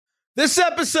This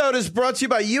episode is brought to you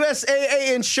by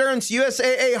USAA Insurance.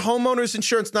 USAA Homeowners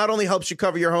Insurance not only helps you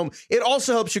cover your home, it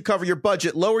also helps you cover your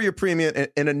budget, lower your premium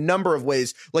in a number of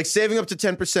ways, like saving up to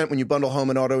 10% when you bundle home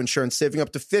and auto insurance, saving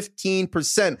up to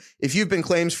 15% if you've been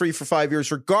claims-free for 5 years,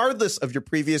 regardless of your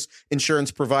previous insurance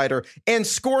provider, and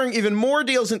scoring even more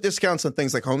deals and discounts on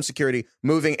things like home security,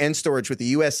 moving, and storage with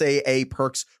the USAA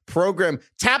Perks program.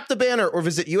 Tap the banner or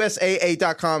visit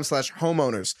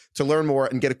usaa.com/homeowners to learn more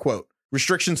and get a quote.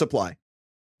 Restrictions apply.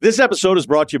 This episode is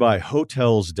brought to you by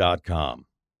Hotels.com.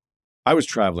 I was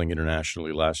traveling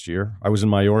internationally last year. I was in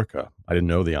Mallorca. I didn't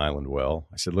know the island well.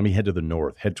 I said, let me head to the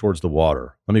north, head towards the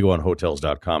water. Let me go on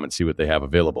Hotels.com and see what they have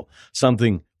available.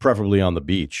 Something preferably on the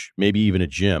beach, maybe even a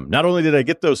gym. Not only did I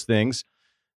get those things,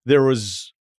 there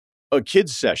was a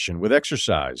kids session with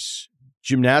exercise,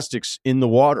 gymnastics in the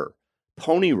water,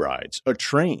 pony rides, a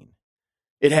train.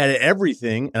 It had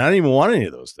everything, and I didn't even want any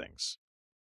of those things.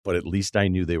 But at least I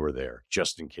knew they were there,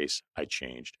 just in case I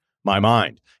changed my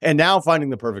mind. And now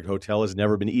finding the perfect hotel has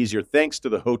never been easier thanks to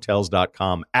the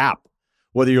Hotels.com app.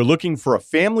 Whether you're looking for a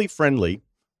family-friendly,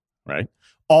 right,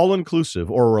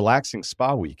 all-inclusive or a relaxing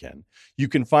spa weekend, you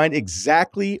can find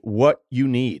exactly what you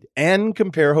need and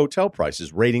compare hotel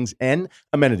prices, ratings, and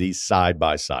amenities side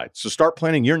by side. So start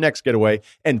planning your next getaway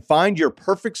and find your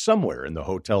perfect somewhere in the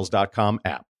Hotels.com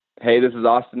app. Hey, this is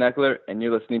Austin Eckler, and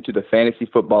you're listening to the Fantasy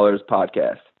Footballers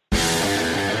Podcast.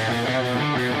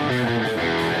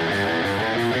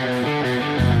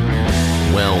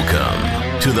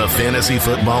 Welcome to the Fantasy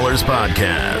Footballers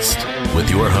Podcast with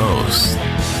your hosts,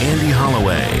 Andy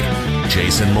Holloway,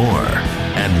 Jason Moore,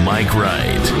 and Mike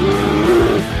Wright.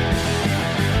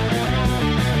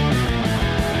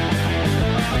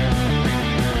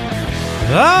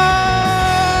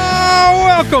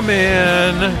 Welcome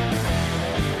in.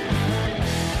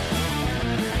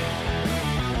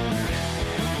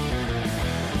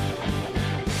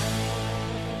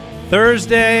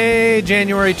 Thursday,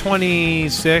 January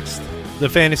 26th, the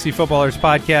Fantasy Footballers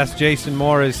Podcast. Jason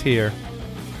Moore is here.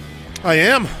 I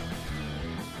am.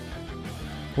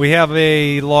 We have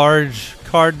a large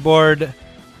cardboard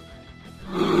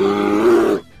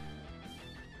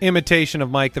imitation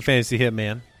of Mike the Fantasy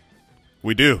Hitman.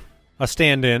 We do. A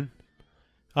stand-in.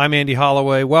 I'm Andy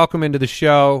Holloway. Welcome into the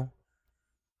show.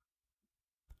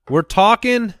 We're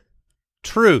talking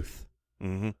truth.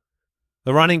 Mm-hmm.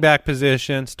 The running back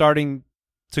position, starting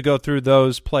to go through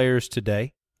those players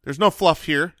today. There's no fluff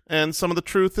here, and some of the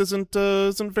truth isn't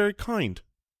very kind.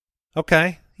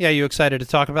 Okay. Yeah, you excited to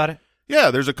talk about it?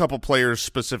 Yeah, there's a couple players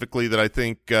specifically that I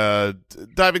think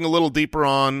diving a little deeper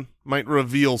on might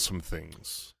reveal some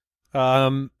things.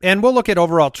 And we'll look at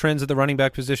overall trends at the running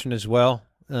back position as well,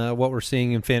 what we're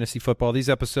seeing in fantasy football. These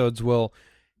episodes will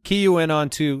key you in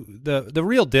onto the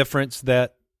real difference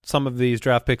that some of these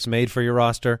draft picks made for your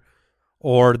roster,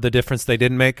 or the difference they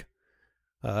didn't make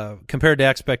compared to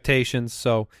expectations.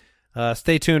 So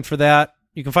stay tuned for that.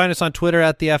 You can find us on Twitter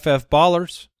at the FF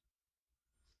Ballers.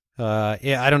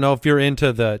 Yeah, I don't know if you're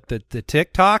into the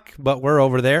TikTok, but we're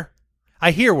over there. I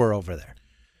hear we're over there.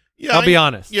 Yeah, I'll be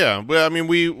honest. Yeah, well, I mean,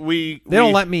 they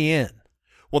don't let me in.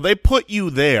 Well, they put you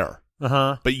there,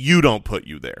 but you don't put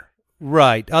you there.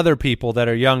 Right, other people that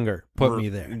are younger put me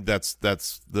there. That's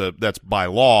by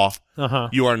law. Uh-huh.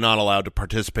 You are not allowed to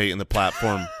participate in the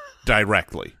platform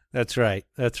directly. That's right.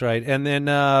 And then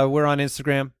we're on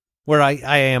Instagram, where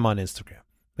I am on Instagram,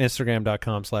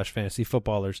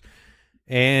 Instagram.com/fantasyfootballers,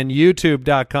 and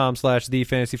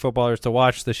YouTube.com/thefantasyfootballers to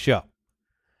watch the show.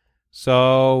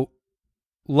 So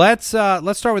let's start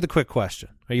with a quick question.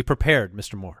 Are you prepared,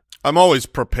 Mr. Moore? I'm always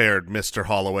prepared, Mr.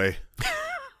 Holloway.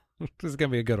 This is going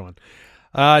to be a good one.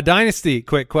 Dynasty,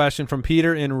 quick question from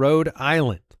Peter in Rhode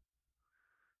Island.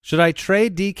 Should I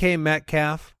trade DK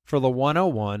Metcalf for the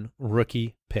 101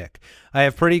 rookie pick? I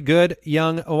have pretty good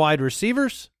young wide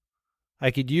receivers.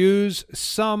 I could use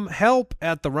some help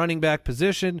at the running back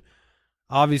position.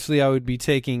 Obviously, I would be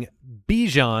taking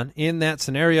Bijan in that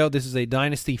scenario. This is a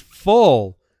Dynasty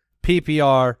full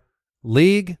PPR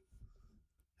league.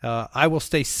 I will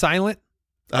stay silent.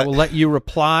 I will let you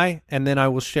reply, and then I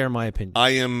will share my opinion. I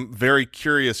am very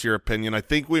curious your opinion. I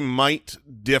think we might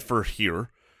differ here.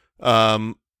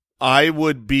 I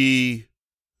would be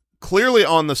clearly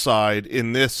on the side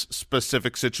in this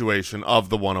specific situation of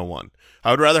the 101.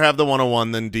 I would rather have the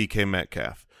 101 than DK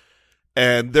Metcalf.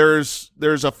 And there's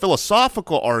a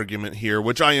philosophical argument here,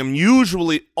 which I am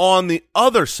usually on the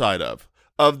other side of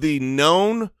the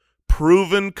known,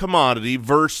 proven commodity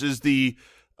versus the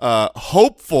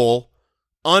hopeful,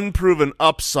 unproven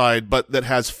upside, but that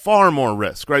has far more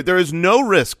risk, right? There is no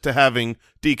risk to having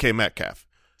DK Metcalf.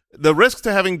 The risk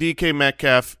to having DK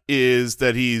Metcalf is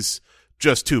that he's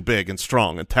just too big and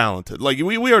strong and talented. Like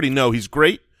we already know he's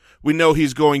great. We know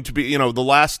he's going to be, the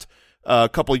last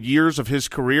couple of years of his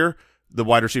career, the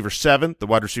wide receiver 7, the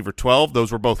wide receiver 12,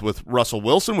 those were both with Russell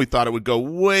Wilson. We thought it would go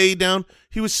way down.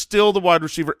 He was still the wide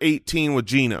receiver 18 with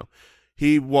Geno.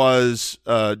 He was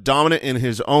dominant in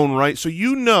his own right. So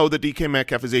you know that DK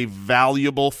Metcalf is a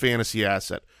valuable fantasy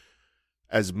asset.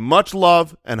 As much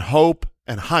love and hope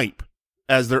and hype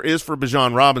as there is for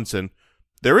Bijan Robinson,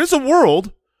 there is a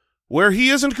world where he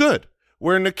isn't good,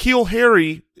 where N'Keal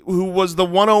Harry, who was the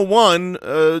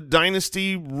 101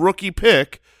 dynasty rookie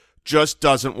pick, just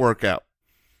doesn't work out.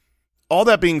 All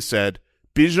that being said,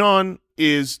 Bijan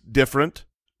is different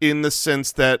in the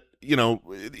sense that,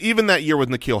 even that year with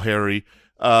N'Keal Harry,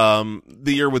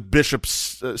 the year with Bishop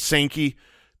Sankey,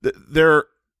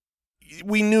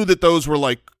 we knew that those were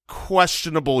like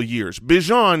questionable years.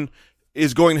 Bijan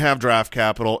is going to have draft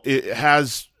capital. It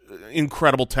has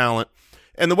incredible talent.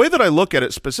 And the way that I look at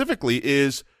it specifically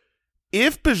is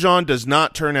if Bijan does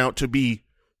not turn out to be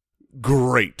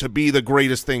great, to be the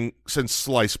greatest thing since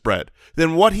sliced bread,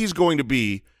 then what he's going to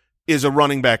be is a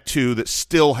running back 2 that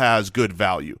still has good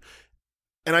value.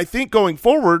 And I think going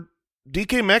forward,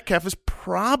 DK Metcalf is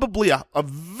probably a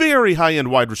very high-end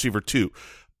wide receiver 2,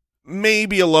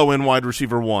 maybe a low-end wide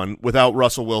receiver 1 without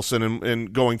Russell Wilson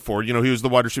and going forward. He was the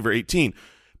wide receiver 18.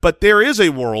 But there is a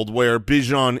world where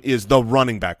Bijan is the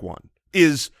running back 1,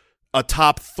 is a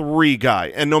top 3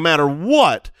 guy. And no matter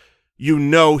what,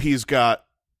 he's got,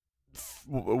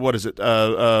 what is it,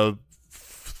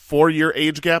 4-year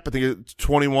age gap. I think it's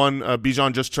 21.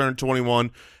 Bijan just turned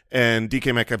 21. And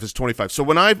DK Metcalf is 25. So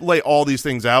when I lay all these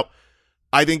things out,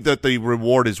 I think that the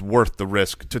reward is worth the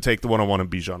risk to take the 101 in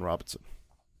Bijan Robinson.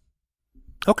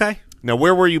 Okay. Now,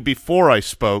 where were you before I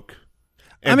spoke?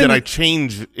 And did I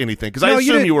change anything? Because I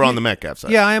assume you were on the Metcalf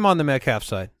side. Yeah, I am on the Metcalf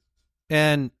side.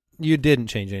 And you didn't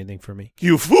change anything for me.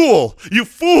 You fool! You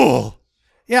fool!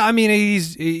 Yeah, I mean,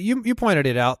 you pointed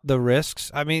it out, the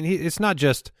risks. I mean, it's not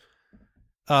just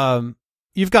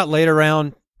you've got later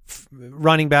round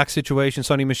running back situation,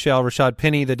 Sonny Michel, Rashad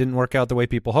Penny, that didn't work out the way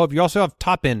people hoped. You also have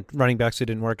top-end running backs that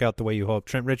didn't work out the way you hoped.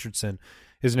 Trent Richardson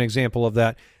is an example of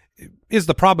that. Is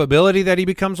the probability that he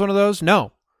becomes one of those?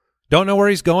 No. Don't know where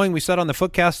he's going. We said on the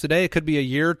Footcast today it could be a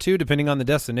year or two, depending on the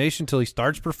destination, until he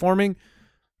starts performing.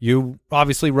 You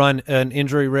obviously run an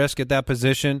injury risk at that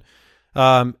position.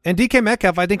 And DK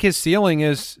Metcalf, I think his ceiling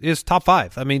is top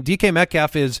 5. I mean, DK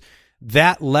Metcalf is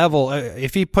that level.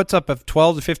 If he puts up a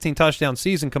 12 to 15 touchdown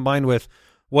season combined with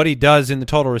what he does in the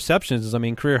total receptions, I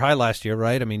mean, career high last year,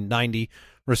 right? I mean, 90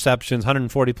 receptions,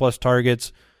 140 plus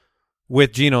targets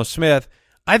with Geno Smith.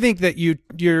 I think that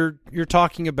you're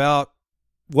talking about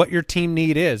what your team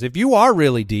need is. If you are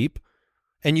really deep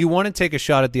and you want to take a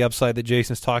shot at the upside that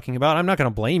Jason's talking about, I'm not going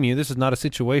to blame you. This is not a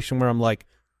situation where I'm like,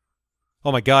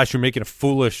 oh my gosh, you're making a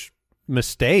foolish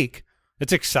mistake.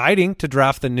 It's exciting to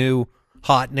draft the new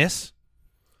hotness.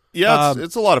 Yeah,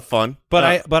 it's a lot of fun.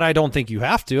 But I don't think you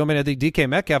have to. I mean, I think DK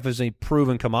Metcalf is a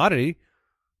proven commodity.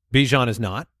 Bijan is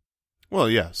not. Well,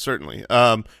 yeah, certainly.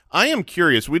 I am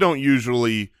curious. We don't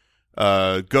usually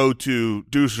go to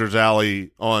Deucer's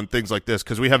Alley on things like this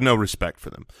because we have no respect for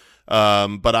them.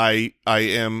 But I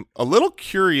am a little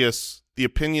curious the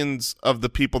opinions of the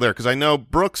people there because I know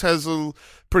Brooks has a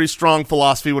pretty strong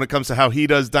philosophy when it comes to how he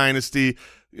does Dynasty.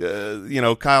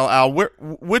 Kyle, Al,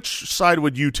 which side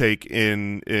would you take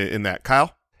in that,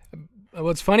 Kyle?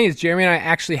 What's funny is Jeremy and I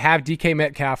actually have DK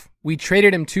Metcalf. We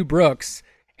traded him to Brooks,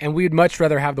 and we'd much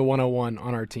rather have the 101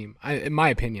 on our team, in my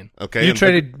opinion. Okay, you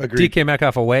traded DK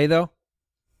Metcalf away, though?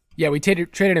 Yeah, we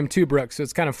traded him to Brooks, so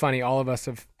it's kind of funny. All of us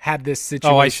have had this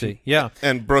situation. Oh, I see. Yeah.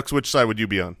 And Brooks, which side would you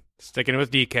be on? Sticking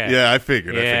with DK. Yeah, I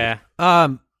figured.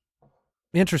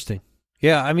 Interesting.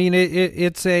 Yeah, I mean,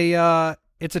 it's a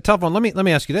tough one. Let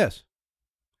me ask you this: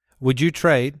 would you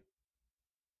trade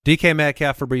DK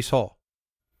Metcalf for Breece Hall?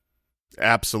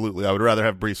 Absolutely, I would rather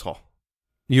have Breece Hall.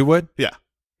 You would? Yeah.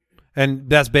 And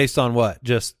that's based on what?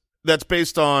 That's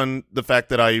based on the fact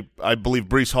that I believe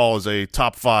Breece Hall is a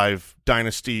top 5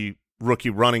 dynasty rookie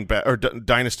running back or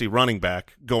dynasty running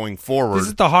back going forward. This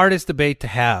is the hardest debate to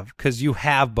have because you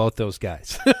have both those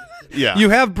guys. Yeah. You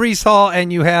have Breece Hall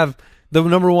and you have the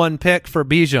number 1 pick for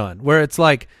Bijan, where it's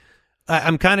like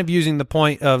I'm kind of using the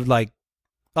point of like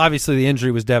obviously the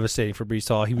injury was devastating for Breece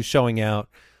Hall. He was showing out,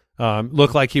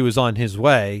 looked like he was on his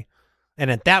way,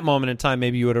 and at that moment in time,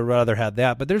 maybe you would have rather had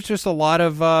that. But there's just a lot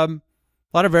of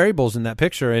variables in that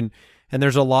picture, and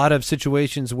there's a lot of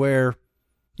situations where,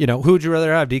 who would you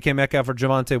rather have, DK Metcalf or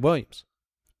Javonte Williams?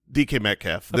 DK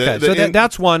Metcalf. Okay,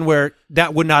 that's one where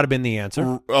that would not have been the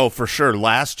answer. Oh, for sure.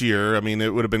 Last year, I mean,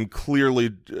 it would have been clearly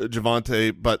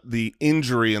Javonte, but the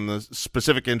injury and the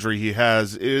specific injury he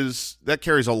has that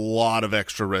carries a lot of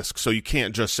extra risk. So you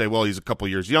can't just say, well, he's a couple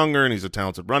years younger and he's a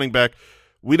talented running back.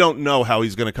 We don't know how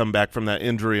he's going to come back from that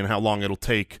injury and how long it'll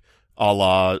take, a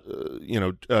la,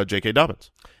 J.K.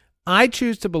 Dobbins. I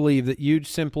choose to believe that you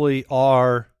simply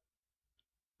are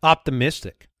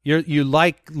optimistic. You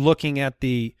like looking at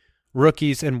the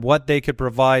rookies and what they could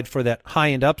provide for that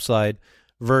high-end upside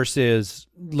versus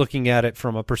looking at it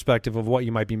from a perspective of what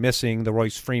you might be missing, the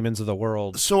Royce Freemans of the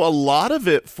world. So a lot of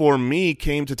it for me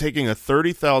came to taking a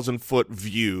 30,000-foot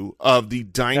view of the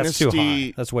dynasty. That's too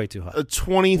high. That's way too high. A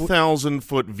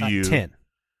 20,000-foot view. 10.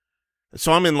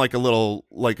 So I'm in like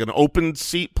an open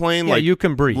seat plane. Yeah, like you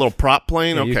can breathe. A little prop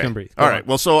plane? Yeah, okay. you can breathe. All right.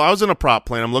 Well, so I was in a prop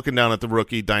plane. I'm looking down at the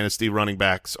rookie dynasty running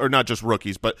backs, or not just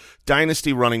rookies, but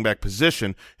dynasty running back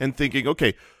position and thinking,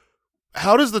 okay,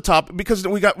 how does the top – because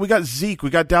we got Zeke, we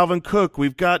got Dalvin Cook,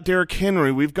 we've got Derrick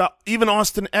Henry, we've got even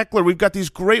Austin Eckler. We've got these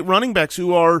great running backs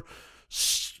who are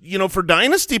 – for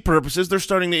dynasty purposes, they're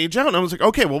starting to age out. And I was like,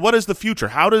 okay, well, what is the future?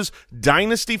 How does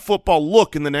dynasty football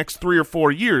look in the next 3 or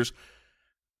 4 years?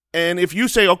 And if you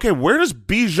say, okay, where does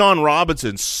Bijan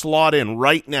Robinson slot in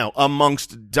right now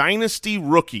amongst dynasty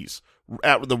rookies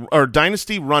or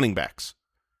dynasty running backs?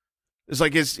 It's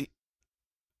like, is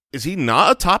he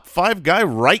not a top 5 guy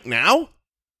right now?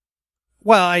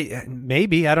 Well,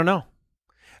 maybe. I don't know.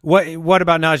 What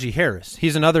about Najee Harris?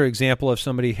 He's another example of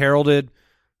somebody heralded,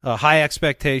 high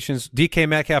expectations. DK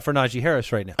Metcalf or Najee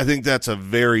Harris right now? I think that's a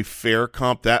very fair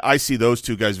comp. That I see those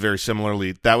two guys very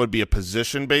similarly. That would be a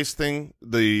position-based thing.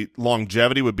 The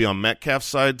longevity would be on Metcalf's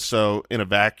side. So in a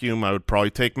vacuum, I would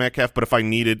probably take Metcalf. But if I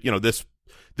needed,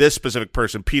 this specific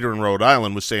person, Peter in Rhode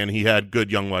Island, was saying he had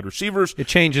good young wide receivers. It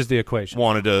changes the equation.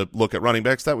 Wanted to look at running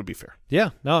backs. That would be fair. Yeah,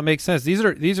 no, it makes sense. These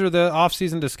are the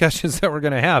off-season discussions that we're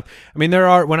going to have. I mean,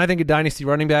 when I think of dynasty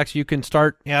running backs, you can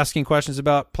start asking questions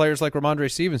about players like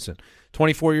Ramondre Stevenson,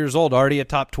 24 years old, already a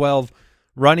top 12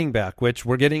 running back, which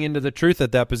we're getting into the truth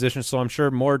at that position, so I'm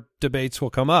sure more debates will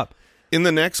come up. In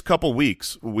the next couple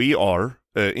weeks, we are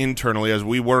internally, as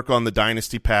we work on the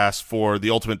Dynasty Pass for the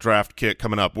Ultimate Draft Kit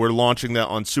coming up. We're launching that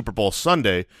on Super Bowl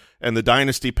Sunday, and the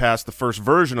Dynasty Pass, the first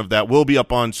version of that, will be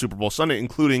up on Super Bowl Sunday,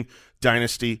 including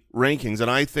Dynasty rankings.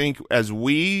 And I think as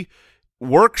we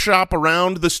workshop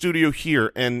around the studio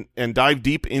here and dive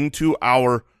deep into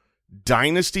our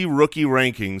Dynasty rookie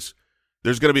rankings,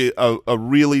 there's going to be a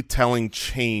really telling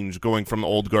change going from the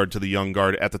old guard to the young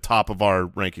guard at the top of our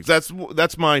rankings.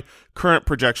 That's my current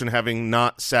projection, having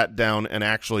not sat down and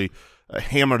actually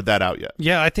hammered that out yet.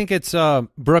 Yeah, I think it's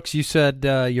Brooks, you said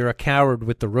you're a coward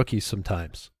with the rookies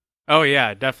sometimes. Oh,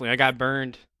 yeah, definitely. I got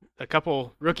burned a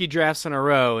couple rookie drafts in a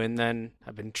row, and then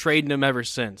I've been trading them ever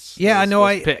since. Yeah, I know.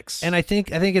 Picks. And I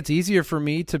think it's easier for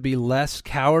me to be less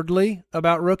cowardly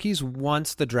about rookies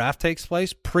once the draft takes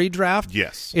place. Pre-draft,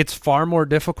 yes, it's far more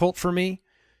difficult for me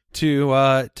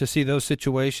to see those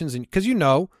situations, and because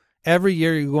every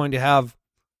year you're going to have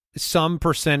some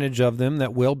percentage of them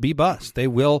that will be bust. They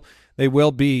will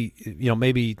be,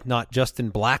 maybe not Justin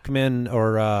Blackman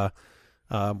or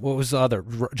what was the other?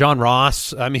 John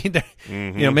Ross. I mean,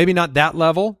 maybe not that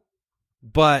level,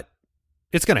 but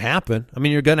it's going to happen. I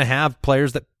mean, you're going to have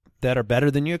players that are better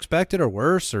than you expected or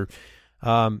worse. Or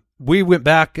we went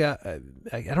back. I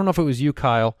don't know if it was you,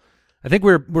 Kyle. I think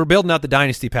we're building out the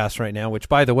Dynasty Pass right now, which,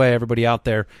 by the way, everybody out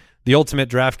there, the Ultimate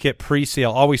Draft Kit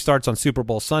pre-sale always starts on Super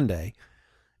Bowl Sunday.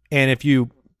 And if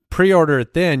you pre-order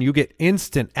it then, you get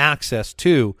instant access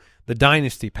to the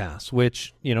Dynasty Pass,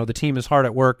 which, the team is hard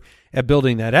at work at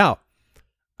building that out.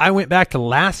 I went back to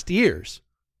last year's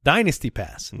Dynasty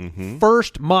Pass,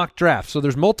 first mock draft. So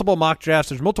there's multiple mock drafts.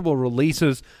 There's multiple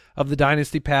releases of the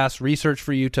Dynasty Pass, research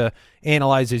for you to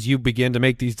analyze as you begin to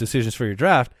make these decisions for your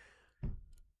draft.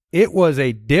 It was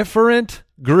a different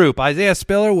group. Isaiah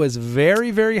Spiller was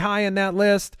very, very high in that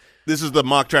list. This is the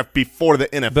mock draft before the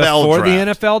NFL draft. Before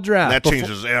the NFL draft. That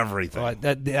changes everything.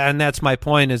 And that's my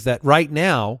point, is that right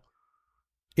now,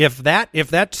 if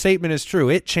that statement is true,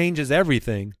 it changes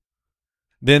everything.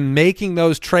 Then making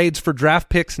those trades for draft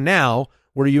picks now,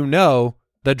 where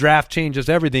the draft changes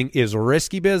everything, is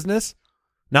risky business,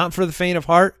 not for the faint of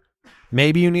heart.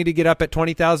 Maybe you need to get up at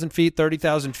 20,000 feet,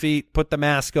 30,000 feet, put the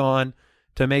mask on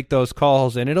to make those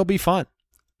calls, and it'll be fun.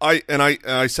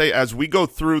 I say, as we go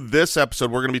through this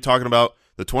episode, we're going to be talking about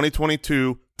the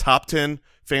 2022 top 10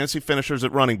 fantasy finishers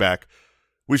at running back.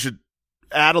 We should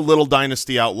add a little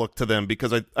dynasty outlook to them,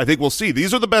 because I think we'll see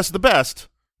these are the best of the best,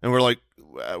 and we're like,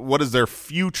 what does their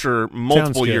future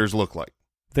multiple years look like?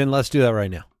 Then let's do that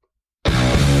right now.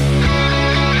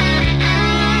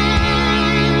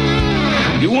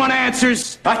 You want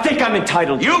answers? I think I'm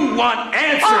entitled. You want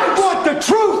answers? I want the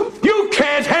truth! You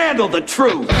can't handle the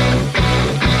truth!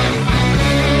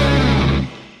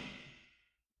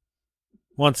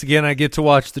 Once again, I get to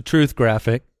watch the Truth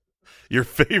graphic. Your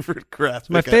favorite graphic? It's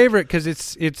my favorite because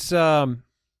it's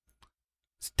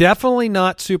definitely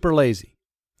not super lazy.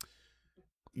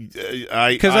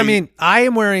 Because I mean, I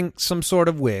am wearing some sort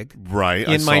of wig, right,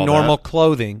 in my normal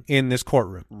clothing in this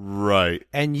courtroom, right,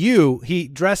 and he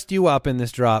dressed you up in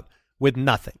this drop with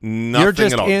nothing. You're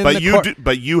just at all.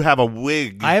 But you have a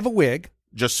wig. I have a wig,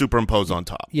 just superimposed on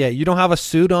top. Yeah, you don't have a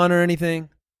suit on or anything.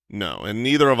 No, and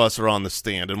neither of us are on the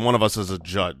stand, and one of us is a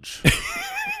judge.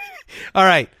 All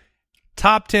right.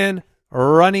 Top 10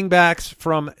 running backs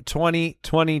from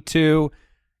 2022.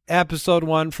 Episode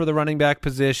 1 for the running back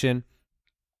position.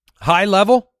 High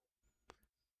level,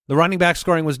 the running back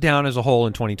scoring was down as a whole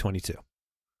in 2022.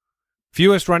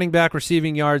 Fewest running back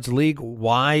receiving yards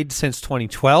league-wide since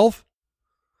 2012,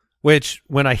 which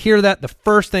when I hear that, the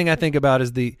first thing I think about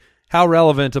is how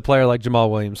relevant a player like Jamal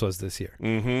Williams was this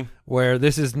year, where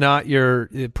this is not your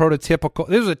prototypical –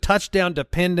 this was a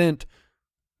touchdown-dependent,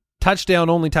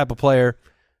 touchdown-only type of player,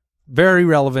 very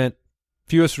relevant,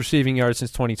 fewest receiving yards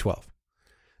since 2012.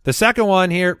 The second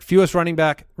one here, fewest running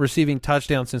back receiving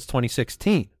touchdowns since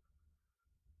 2016.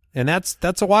 And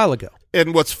that's a while ago.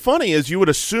 And what's funny is you would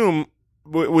assume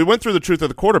we went through the truth of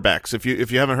the quarterbacks. If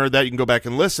you haven't heard that, you can go back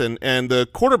and listen. And the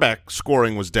quarterback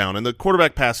scoring was down, and the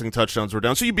quarterback passing touchdowns were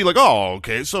down. So you'd be like, oh,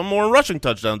 okay, so more rushing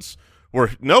touchdowns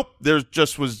were. Nope, there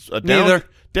just was a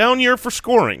down year for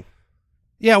scoring.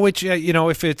 Yeah, which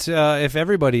if it's if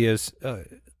everybody is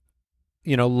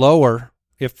lower,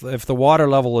 if the water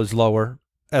level is lower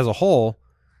as a whole,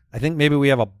 I think maybe we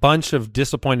have a bunch of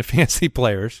disappointed fantasy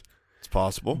players. It's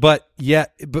possible. But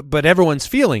but everyone's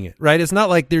feeling it, right? It's not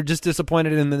like they're just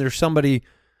disappointed and then there's somebody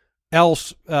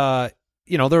else, there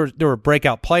were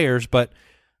breakout players, but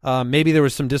maybe there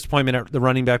was some disappointment at the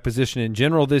running back position in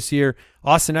general this year.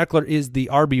 Austin Ekeler is the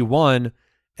RB1,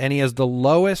 and he has the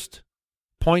lowest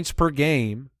points per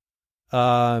game.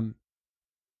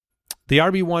 The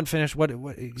RB1 finished what?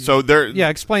 So there. Yeah,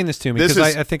 explain this to me because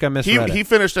I think I misread it. He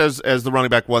finished as the running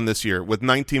back 1 this year with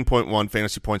 19.1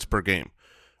 fantasy points per game.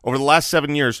 Over the last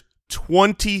 7 years,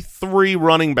 23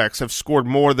 running backs have scored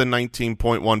more than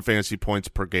 19.1 fantasy points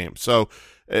per game. So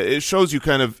it shows you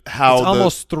kind of how it's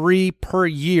almost 3 per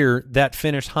year that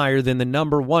finished higher than the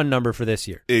number 1 number for this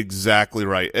year. Exactly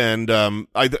right. And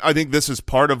I think this is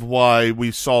part of why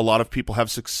we saw a lot of people have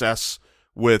success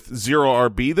with zero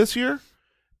RB this year.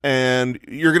 And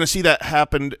you're going to see that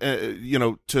happen,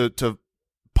 to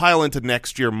pile into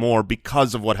next year more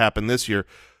because of what happened this year.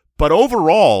 But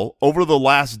overall, over the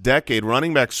last decade,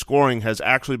 running back scoring has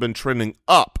actually been trending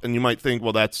up. And you might think,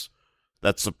 well, that's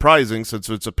surprising since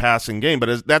it's a passing game.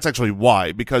 But that's actually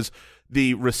why, because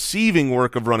the receiving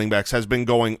work of running backs has been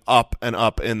going up and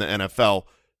up in the NFL,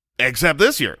 except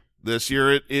this year. This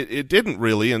year it didn't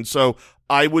really. And so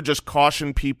I would just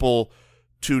caution people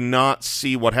to not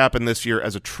see what happened this year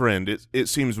as a trend. It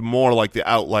seems more like the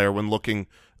outlier when looking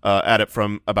at it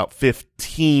from about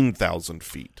 15,000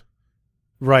 feet.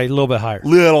 Right, a little bit higher.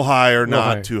 Little higher,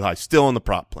 not too high. Still in the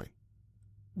prop plane.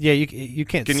 Yeah, you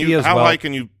can't see as well. How high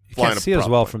can you fly in a prop plane? You can't see as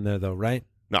well from there, though, right?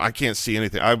 No, I can't see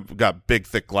anything. I've got big,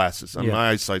 thick glasses. Yeah. My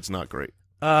eyesight's not great.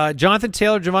 Jonathan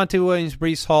Taylor, Javonte Williams,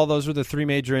 Breece Hall, those were the 3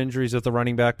 major injuries at the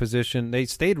running back position. They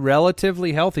stayed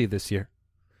relatively healthy this year,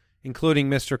 including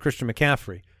Mr. Christian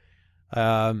McCaffrey.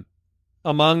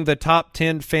 Among the top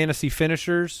 10 fantasy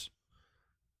finishers,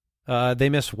 they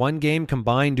missed 1 game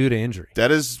combined due to injury. That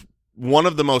is one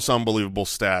of the most unbelievable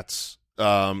stats.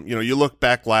 You look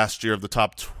back last year of the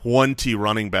top 20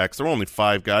 running backs, there were only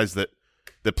 5 guys that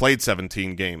played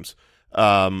 17 games.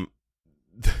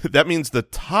 That means the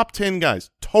top 10 guys,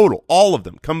 total, all of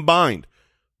them, combined,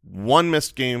 1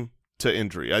 missed game to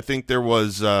injury. I think there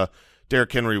was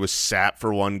Derrick Henry was sat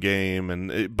for 1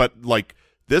 game, but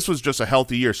this was just a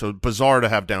healthy year, so bizarre to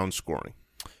have down scoring.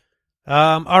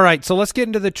 All right, so let's get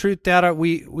into the truth data.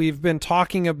 We've been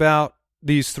talking about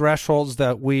these thresholds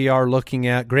that we are looking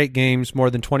at. Great games,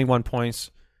 more than 21 points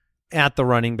at the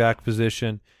running back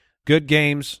position. Good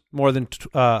games, more than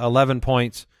 11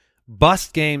 points.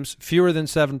 Bust games, fewer than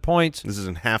 7 points. This is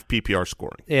in half PPR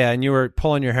scoring. Yeah, and you were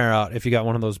pulling your hair out if you got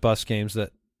one of those bust games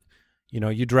that,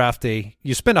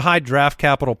 you spend a high draft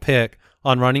capital pick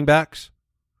on running backs,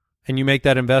 and you make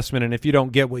that investment, and if you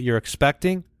don't get what you're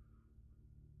expecting,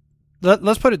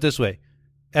 let's put it this way.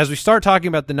 As we start talking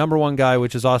about the number 1 guy,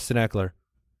 which is Austin Ekeler,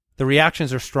 the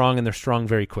reactions are strong, and they're strong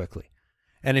very quickly.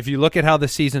 And if you look at how the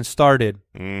season started,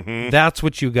 that's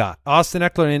what you got. Austin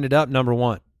Ekeler ended up number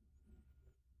 1.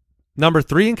 Number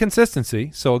 3 in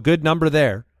consistency, so a good number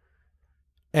there.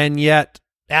 And yet,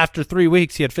 after 3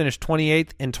 weeks, he had finished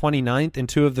 28th and 29th in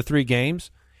 2 of the 3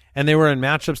 games, and they were in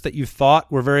matchups that you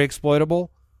thought were very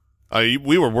exploitable.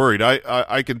 We were worried.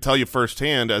 I can tell you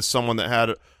firsthand, as someone that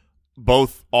had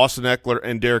both Austin Eckler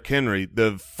and Derrick Henry,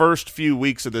 the first few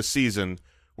weeks of this season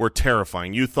were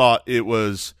terrifying. You thought it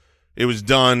was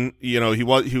done. You know, he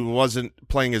wasn't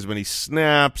playing as many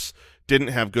snaps, didn't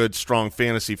have good, strong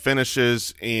fantasy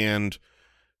finishes, and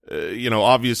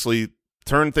obviously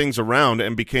turned things around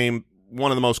and became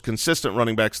one of the most consistent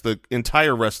running backs the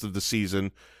entire rest of the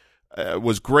season.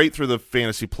 Was great through the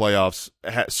fantasy playoffs.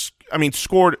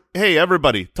 Scored. Hey,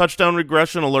 everybody! Touchdown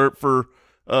regression alert for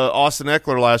Austin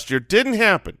Eckler last year. Didn't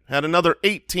happen. Had another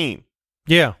 18.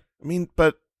 Yeah.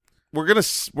 But we're gonna.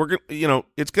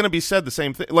 It's gonna be said the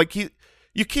same thing. Like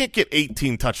you can't get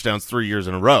 18 touchdowns 3 years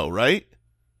in a row, right?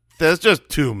 That's just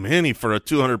too many for a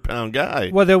 200-pound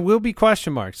guy. Well, there will be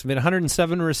question marks.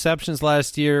 107 receptions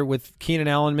last year with Keenan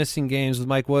Allen missing games, with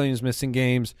Mike Williams missing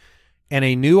games, and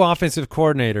a new offensive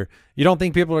coordinator. You don't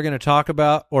think people are going to talk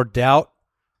about or doubt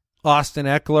Austin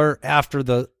Eckler after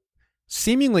the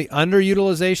seemingly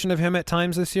underutilization of him at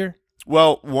times this year?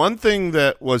 Well, one thing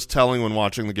that was telling when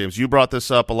watching the games, you brought this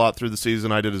up a lot through the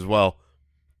season, I did as well.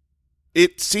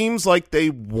 It seems like they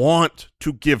want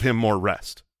to give him more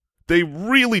rest. They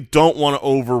really don't want to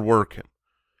overwork him.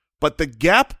 But the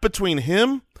gap between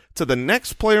him to the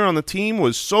next player on the team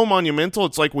was so monumental.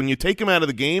 It's like when you take him out of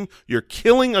the game, you're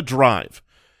killing a drive.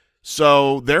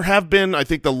 So there have been, I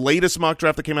think the latest mock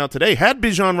draft that came out today had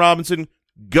Bijan Robinson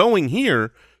going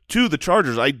here to the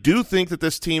Chargers. I do think that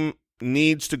this team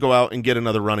needs to go out and get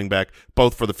another running back,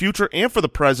 both for the future and for the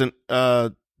present,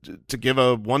 to give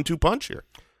a 1-2 punch here.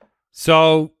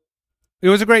 So it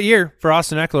was a great year for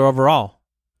Austin Eckler overall.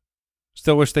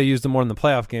 Still wish they used him more in the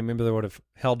playoff game. Maybe they would have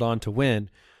held on to win.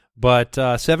 But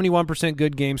 71%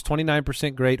 good games,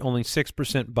 29% great, only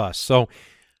 6% bust. So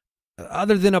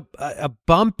other than a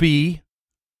bumpy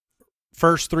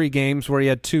first 3 games where he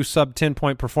had 2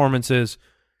 sub-10-point performances,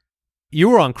 you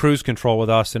were on cruise control with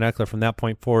Austin Eckler from that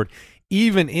point forward,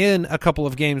 even in a couple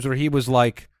of games where he was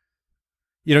like,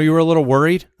 you were a little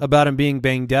worried about him being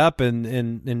banged up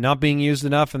and not being used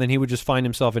enough, and then he would just find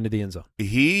himself into the end zone.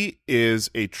 He is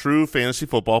a true fantasy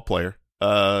football player.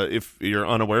 If you're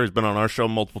unaware, he's been on our show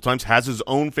multiple times, has his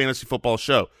own fantasy football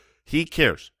show. He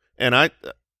cares. And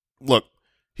look,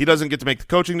 he doesn't get to make the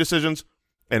coaching decisions,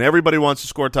 and everybody wants to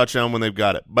score a touchdown when they've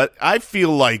got it. But I feel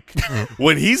like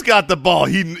when he's got the ball,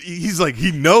 he's like,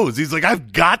 he knows. He's like,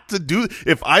 I've got to do –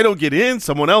 if I don't get in,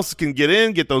 someone else can get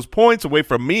in, get those points away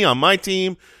from me on my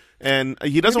team. And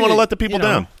he doesn't want to let the people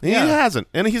down. He hasn't.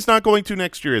 And he's not going to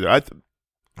next year either.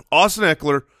 Austin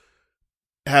Eckler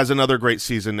has another great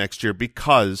season next year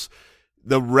because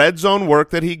the red zone work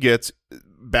that he gets –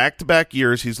 back-to-back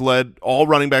years, he's led all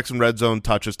running backs in red zone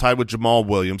touches, tied with Jamal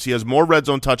Williams. He has more red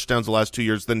zone touchdowns the last 2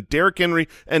 years than Derrick Henry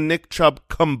and Nick Chubb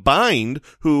combined,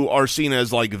 who are seen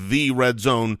as like the red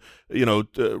zone,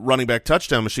 running back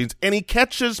touchdown machines, and he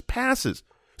catches passes.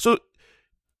 So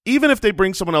even if they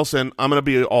bring someone else in, I'm going to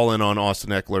be all in on Austin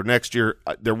Eckler. Next year,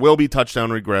 there will be touchdown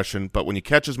regression, but when you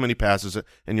catch as many passes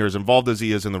and you're as involved as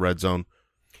he is in the red zone,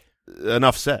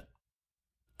 enough said.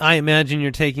 I imagine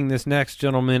you're taking this next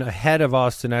gentleman ahead of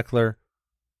Austin Eckler.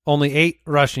 Only 8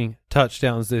 rushing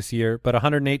touchdowns this year, but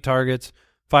 108 targets,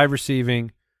 5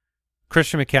 receiving.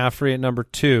 Christian McCaffrey at number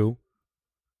 2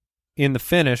 in the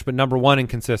finish, but number 1 in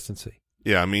consistency.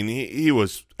 Yeah, I mean, he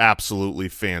was absolutely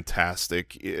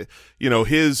fantastic. He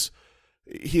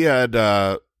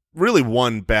had really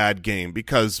one bad game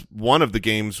because one of the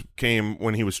games came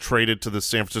when he was traded to the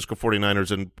San Francisco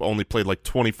 49ers and only played like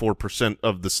 24%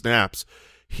 of the snaps.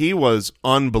 He was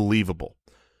unbelievable.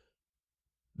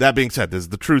 That being said, this is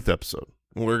the truth episode.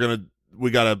 We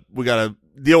gotta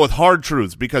deal with hard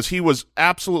truths because he was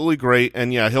absolutely great,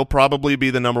 and yeah, he'll probably be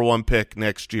the number 1 pick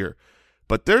next year.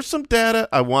 But there's some data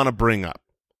I want to bring up,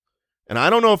 and I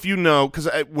don't know if you know because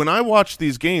when I watch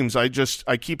these games, I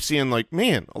keep seeing like,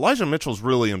 man, Elijah Mitchell's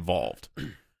really involved.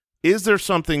 Is there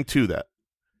something to that?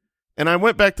 And I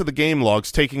went back to the game logs,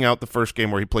 taking out the first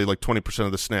game where he played like 20%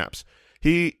 of the snaps.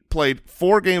 He played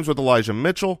 4 games with Elijah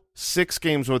Mitchell, 6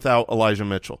 games without Elijah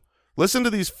Mitchell. Listen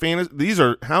to these these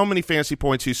are how many fantasy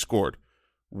points he scored.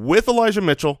 With Elijah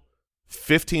Mitchell,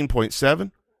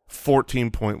 15.7,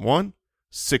 14.1,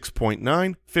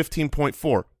 6.9,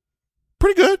 15.4.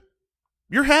 Pretty good.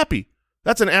 You're happy.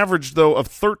 That's an average, though, of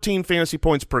 13 fantasy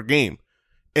points per game.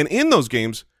 And in those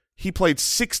games, he played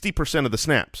 60% of the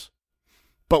snaps.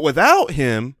 But without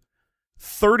him,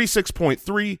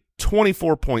 36.3,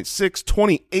 24.6,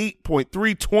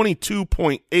 28.3,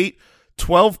 22.8,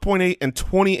 12.8 and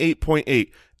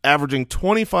 28.8, averaging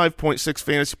 25.6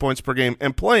 fantasy points per game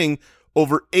and playing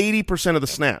over 80% of the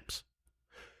snaps.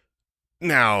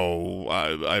 Now,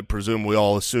 I presume we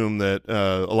all assume that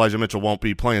Elijah Mitchell won't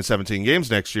be playing 17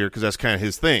 games next year because that's kind of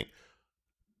his thing.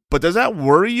 But does that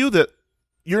worry you that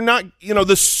you're not,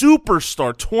 the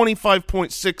superstar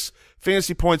 25.6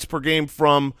 fantasy points per game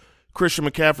from Christian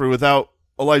McCaffrey without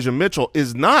Elijah Mitchell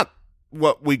is not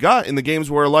what we got in the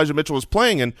games where Elijah Mitchell was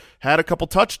playing and had a couple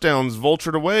touchdowns,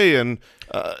 vultured away, and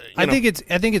I think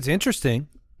it's interesting.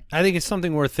 I think it's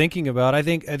something worth thinking about. I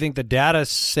think the data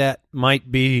set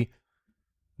might be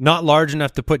not large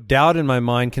enough to put doubt in my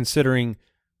mind, considering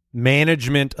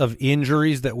management of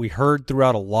injuries that we heard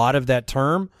throughout a lot of that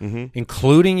term,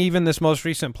 including even this most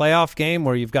recent playoff game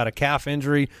where you've got a calf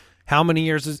injury. How many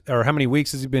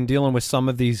weeks has he been dealing with some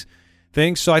of these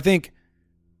things? So I think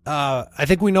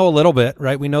we know a little bit,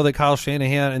 right? We know that Kyle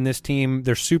Shanahan and this team,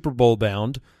 they're Super Bowl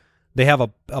bound. They have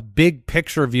a big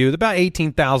picture view, about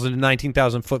 18,000 to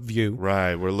 19,000 foot view,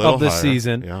 right? We're a little of the higher.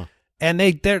 season, yeah. And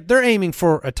they're aiming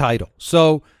for a title.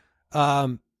 So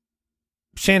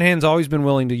Shanahan's always been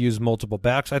willing to use multiple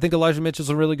backs. I think Elijah Mitchell's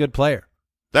a really good player.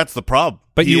 That's the problem.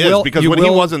 But he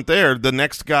wasn't there, the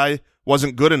next guy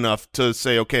wasn't good enough to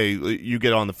say, okay, you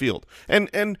get on the field.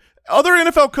 And other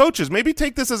NFL coaches maybe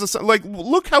take this as a sign. Like,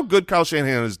 look how good Kyle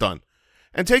Shanahan has done,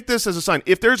 and take this as a sign.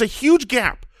 If there's a huge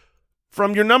gap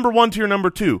from your number one to your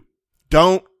number two,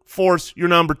 don't force your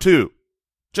number two.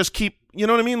 Just keep, you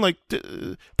know what I mean? Like,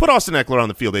 put Austin Eckler on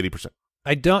the field 80%.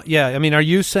 I mean, are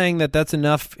you saying that that's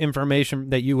enough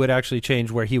information that you would actually change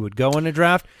where he would go in a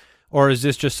draft? Or is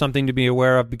this just something to be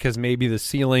aware of because maybe the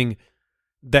ceiling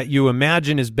that you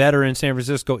imagine is better in San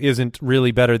Francisco isn't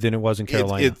really better than it was in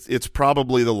Carolina? It's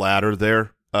probably the latter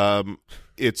there.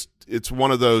 It's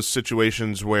one of those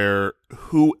situations where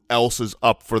who else is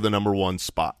up for the number one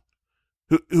spot?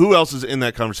 Who else is in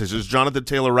that conversation? Is Jonathan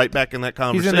Taylor right back in that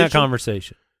conversation? He's in that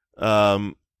conversation.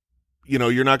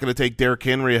 You're not going to take Derrick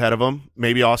Henry ahead of him.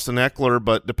 Maybe Austin Eckler,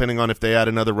 but depending on if they add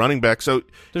another running back. So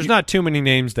there's not too many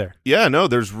names there. Yeah, no,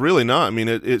 there's really not. I mean,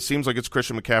 it seems like it's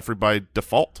Christian McCaffrey by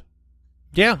default.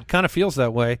 Yeah, it kind of feels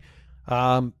that way.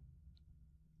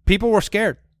 People were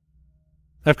scared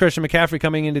of Christian McCaffrey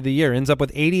coming into the year. Ends up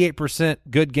with 88%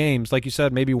 good games. Like you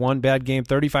said, maybe one bad game,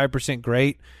 35%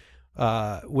 great,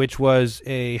 which was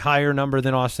a higher number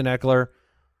than Austin Eckler,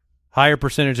 higher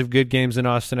percentage of good games than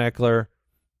Austin Eckler.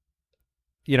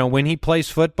 When he plays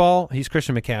football, he's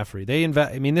Christian McCaffrey.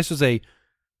 This is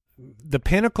the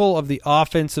pinnacle of the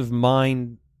offensive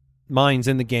minds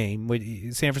in the game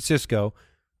with San Francisco.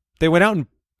 They went out and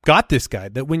got this guy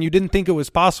that when you didn't think it was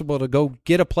possible to go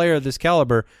get a player of this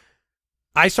caliber,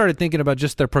 I started thinking about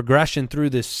just their progression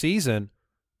through this season.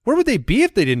 Where would they be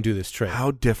if they didn't do this trade? How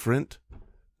different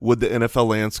would the NFL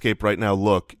landscape right now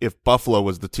look if Buffalo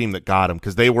was the team that got him?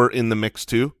 Because they were in the mix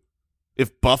too.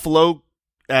 If Buffalo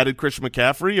added Christian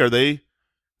McCaffrey, are they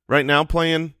right now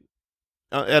playing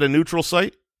at a neutral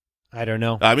site? I don't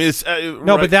know. I mean, it's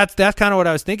no, right. But that's kind of what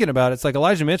I was thinking about. It's like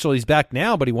Elijah Mitchell, he's back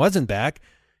now, but he wasn't back.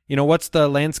 What's the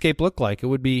landscape look like? It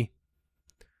would be.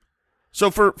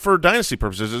 So for dynasty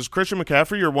purposes, is Christian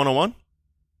McCaffrey your 101?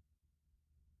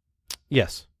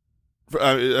 Yes.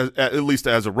 At least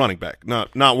as a running back,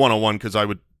 not 101, because I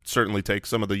would certainly take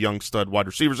some of the young stud wide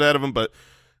receivers out of him, but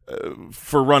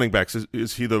for running backs,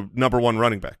 is he the number one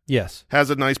running back? Yes. Has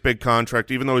a nice big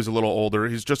contract, even though he's a little older.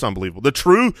 He's just unbelievable. The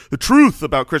truth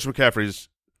about Christian McCaffrey is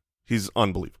he's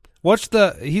unbelievable.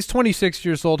 He's 26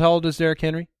 years old. How old is Derrick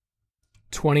Henry?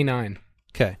 29.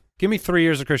 Okay. Give me 3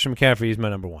 years of Christian McCaffrey. He's my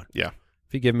number one. Yeah.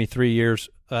 If you give me 3 years,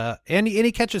 and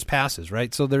he catches passes,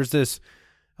 right? So there's this,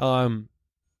 I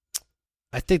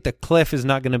think the cliff is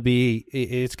not going to be,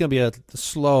 it's going to be a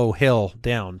slow hill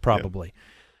down probably. Yeah.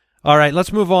 All right,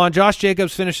 let's move on. Josh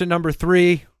Jacobs finished at number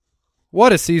 3.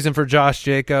 What a season for Josh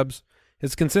Jacobs.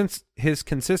 His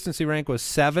consistency rank was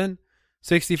 7,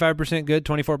 65% good,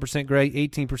 24% great,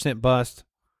 18% bust.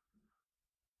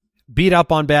 Beat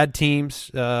up on bad teams,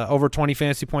 over 20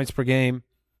 fantasy points per game.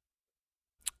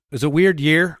 It was a weird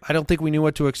year. I don't think we knew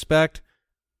what to expect.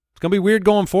 It's going to be weird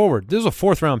going forward. This is a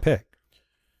 4th-round pick.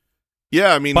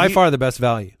 Yeah, I mean, by far the best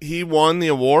value. He won the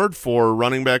award for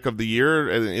running back of the year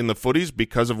in the footies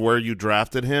because of where you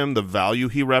drafted him, the value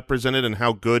he represented, and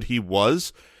how good he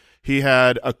was. He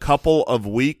had a couple of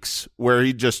weeks where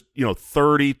he just,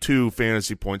 32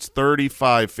 fantasy points,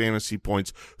 35 fantasy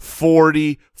points,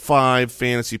 45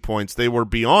 fantasy points. They were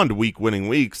beyond week-winning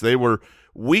weeks. They were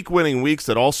week-winning weeks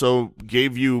that also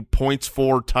gave you points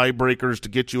for tiebreakers to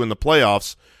get you in the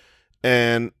playoffs.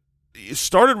 And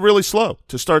started really slow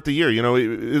to start the year. You know,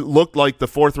 it looked like the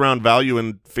 4th-round value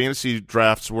in fantasy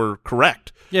drafts were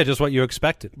correct. Yeah, just what you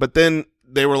expected. But then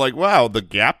they were like, wow, the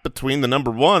gap between the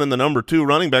number 1 and the number 2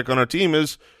 running back on our team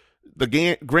is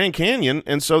the Grand Canyon,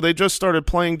 and so they just started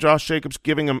playing Josh Jacobs,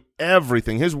 giving him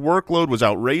everything. His workload was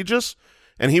outrageous,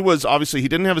 and he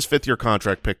didn't have his 5th-year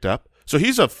contract picked up, so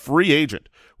he's a free agent.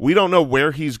 We don't know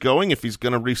where he's going, if he's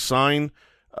going to re-sign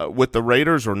with the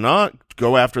Raiders or not,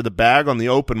 go after the bag on the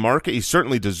open market. He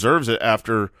certainly deserves it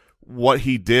after what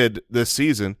he did this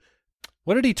season.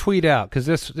 What did he tweet out?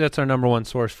 Because that's our number one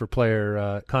source for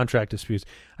player contract disputes.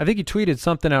 I think he tweeted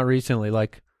something out recently,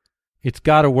 like, it's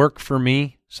got to work for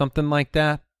me, something like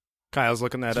that. Kyle's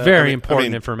looking that it's up. Very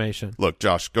important information. Look,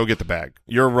 Josh, go get the bag.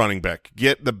 You're a running back.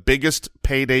 Get the biggest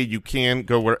payday you can.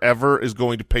 Go wherever is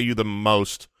going to pay you the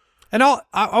most. And I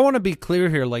want to be clear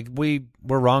here, like, we're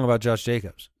wrong about Josh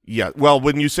Jacobs. Yeah, well,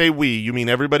 when you say we, you mean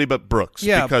everybody but Brooks.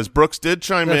 Yeah, because Brooks did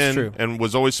chime in true. and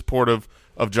was always supportive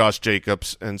of Josh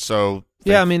Jacobs, and so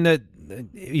I mean,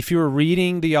 if you were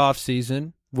reading the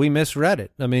offseason, we misread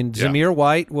it. I mean, Zamir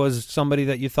White was somebody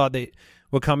that you thought they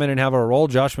would come in and have a role.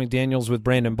 Josh McDaniels with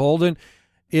Brandon Bolden.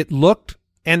 It looked,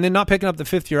 and then not picking up the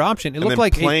 5th-year option. It looked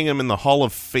like playing him in the Hall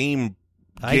of Fame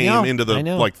game into the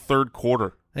 3rd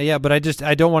quarter. Yeah, but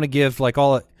I don't want to give like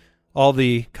all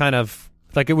the kind of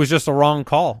like it was just a wrong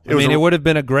call. I mean, it would have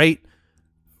been a great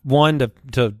one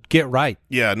to get right.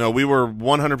 Yeah, no, we were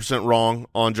 100% wrong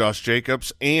on Josh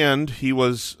Jacobs, and he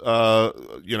was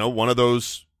one of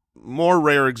those more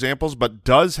rare examples, but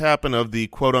does happen of the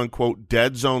quote-unquote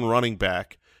dead zone running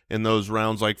back in those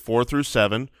rounds like 4 through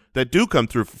 7 that do come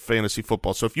through for fantasy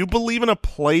football. So if you believe in a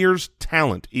player's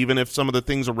talent, even if some of the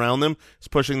things around them is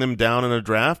pushing them down in a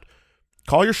draft,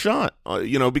 call your shot,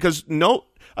 because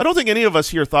I don't think any of us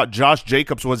here thought Josh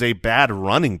Jacobs was a bad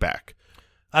running back.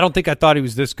 I don't think I thought he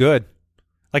was this good.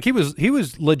 Like he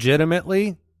was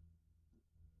legitimately.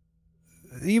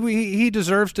 He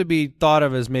deserves to be thought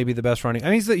of as maybe the best running.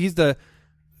 I mean, he's the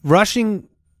rushing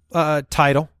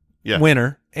title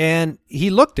winner, and he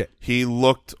looked it. He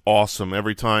looked awesome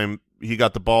every time he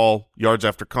got the ball, yards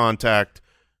after contact.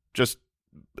 Just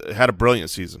had a brilliant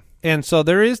season. And so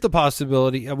there is the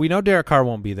possibility. We know Derek Carr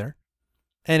won't be there.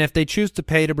 And if they choose to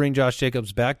pay to bring Josh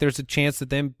Jacobs back, there's a chance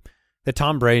that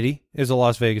Tom Brady is a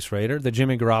Las Vegas Raider, that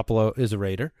Jimmy Garoppolo is a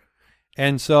Raider.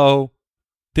 And so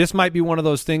this might be one of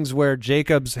those things where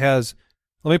Jacobs has,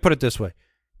 let me put it this way,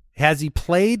 has he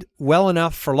played well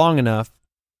enough for long enough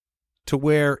to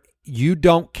where you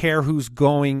don't care who's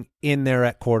going in there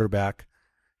at quarterback?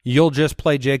 You'll just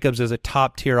play Jacobs as a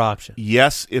top-tier option.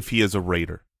 Yes, if he is a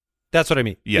Raider. That's what I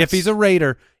mean. Yes. If he's a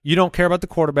Raider, you don't care about the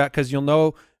quarterback because you'll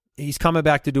know he's coming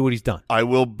back to do what he's done. I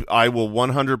will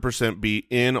 100% be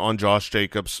in on Josh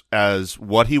Jacobs as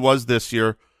what he was this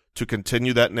year to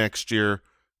continue that next year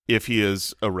if he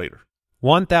is a Raider.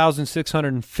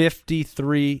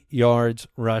 1,653 yards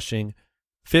rushing,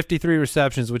 53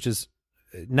 receptions, which is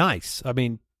nice. I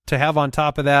mean, to have on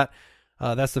top of that,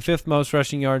 that's the 5th most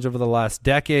rushing yards over the last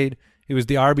decade. It was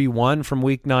the RB1 from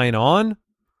week 9 on.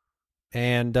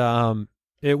 And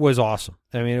it was awesome.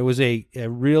 I mean, it was a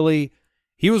really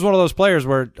 – he was one of those players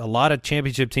where a lot of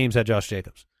championship teams had Josh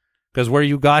Jacobs because where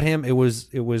you got him, it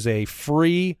was a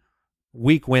free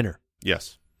week winner.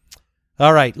 Yes.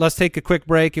 All right, let's take a quick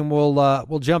break, and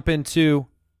we'll jump into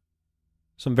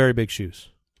some very big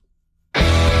shoes.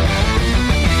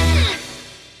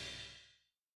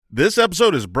 This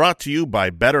episode is brought to you by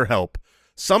BetterHelp.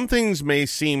 Some things may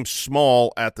seem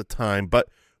small at the time, but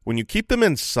when you keep them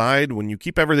inside, when you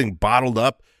keep everything bottled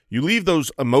up, you leave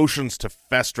those emotions to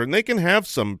fester, and they can have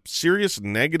some serious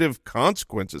negative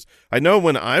consequences. I know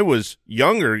when I was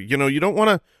younger, you don't want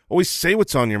to always say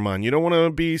what's on your mind. You don't want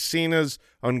to be seen as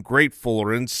ungrateful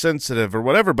or insensitive or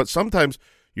whatever, but sometimes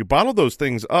you bottle those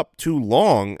things up too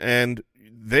long, and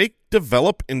they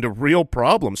develop into real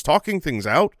problems. Talking things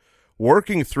out,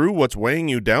 working through what's weighing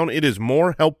you down, it is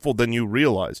more helpful than you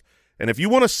realize. And if you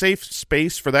want a safe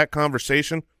space for that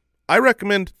conversation, I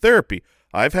recommend therapy.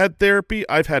 I've had therapy.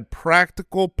 I've had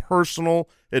practical, personal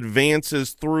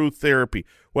advances through therapy,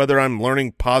 whether I'm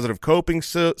learning positive coping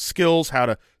skills, how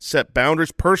to set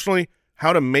boundaries personally,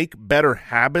 how to make better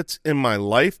habits in my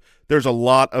life. There's a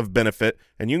lot of benefit,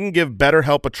 and you can give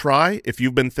BetterHelp a try if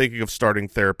you've been thinking of starting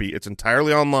therapy. It's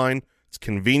entirely online. It's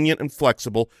convenient and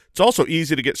flexible. It's also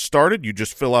easy to get started. You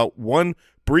just fill out one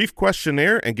brief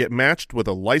questionnaire and get matched with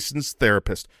a licensed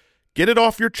therapist. Get it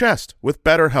off your chest with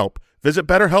BetterHelp. Visit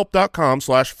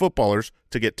BetterHelp.com/footballers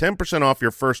to get 10% off your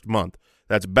first month.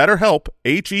 That's BetterHelp,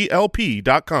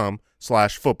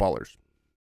 HELP.com/footballers.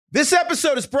 This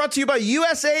episode is brought to you by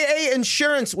USAA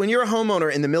Insurance. When you're a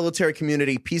homeowner in the military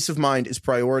community, peace of mind is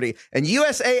priority. And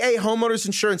USAA Homeowners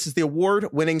Insurance is the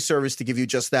award-winning service to give you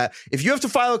just that. If you have to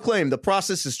file a claim, the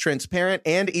process is transparent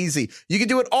and easy. You can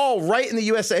do it all right in the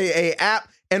USAA app,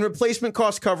 and replacement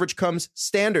cost coverage comes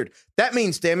standard. That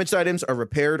means damaged items are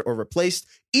repaired or replaced,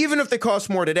 even if they cost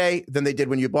more today than they did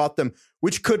when you bought them,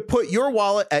 which could put your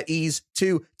wallet at ease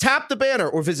too. Tap the banner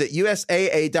or visit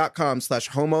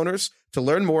usaa.com/homeowners to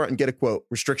learn more and get a quote.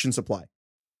 Restrictions apply.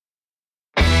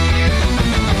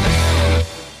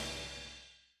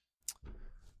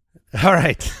 All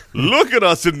right. Look at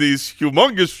us in these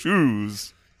humongous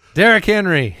shoes. Derrick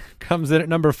Henry comes in at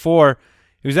number 4.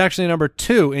 He was actually number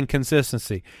 2 in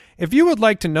consistency. If you would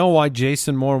like to know why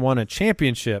Jason Moore won a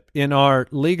championship in our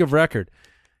league of record,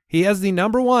 he has the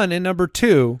number 1 and number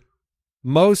 2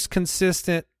 most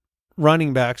consistent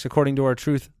running backs according to our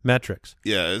truth metrics.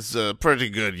 Yeah, it's a pretty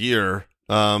good year.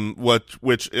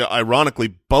 Which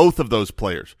ironically, both of those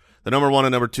players, the number 1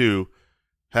 and number 2,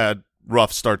 had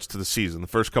rough starts to the season. The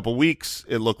first couple weeks,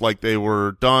 it looked like they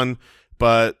were done,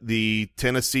 but the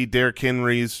Tennessee Derrick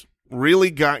Henrys really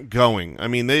got going. I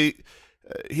mean,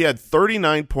 he had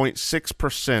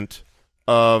 39.6%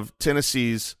 of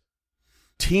Tennessee's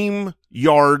team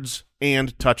yards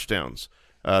and touchdowns.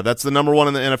 That's the number 1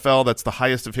 in the NFL. That's the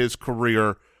highest of his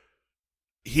career.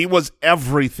 He was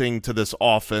everything to this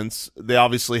offense. They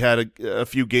obviously had a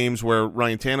few games where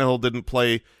Ryan Tannehill didn't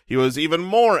play. He was even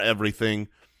more everything.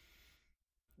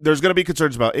 There's going to be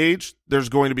concerns about age. There's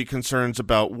going to be concerns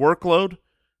about workload.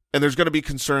 And there's going to be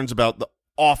concerns about the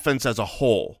offense as a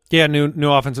whole. Yeah,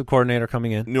 new offensive coordinator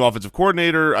coming in. New offensive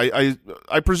coordinator.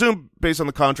 I presume, based on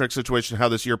the contract situation, how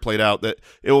this year played out, that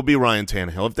it will be Ryan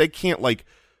Tannehill. If they can't,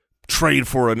 trade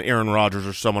for an Aaron Rodgers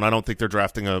or someone, I don't think they're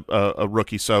drafting a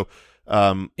rookie. So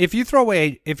if you throw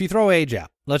age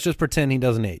out, let's just pretend he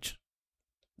doesn't age.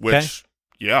 Which, okay?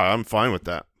 Yeah, I'm fine with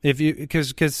that.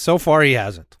 Because so far he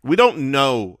hasn't. We don't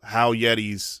know how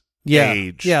Yeti's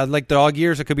age. Yeah, like dog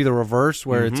years, it could be the reverse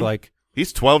where it's like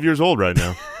he's 12 years old right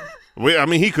now.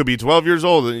 He could be 12 years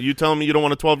old. And you telling me you don't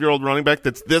want a 12-year-old running back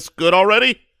that's this good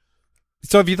already?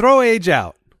 So if you throw age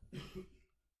out,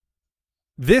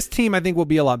 this team I think will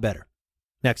be a lot better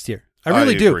next year. I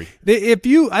really do. Agree.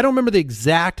 I don't remember the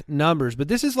exact numbers, but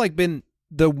this has been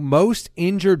the most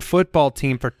injured football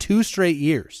team for 2 straight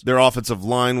years. Their offensive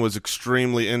line was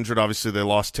extremely injured. Obviously, they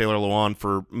lost Taylor Lewan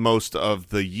for most of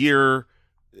the year.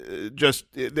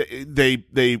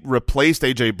 They replaced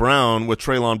A.J. Brown with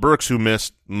Treylon Burks, who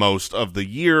missed most of the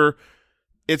year.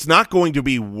 It's not going to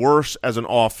be worse as an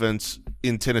offense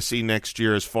in Tennessee next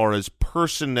year as far as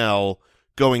personnel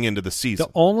going into the season.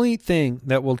 The only thing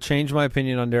that will change my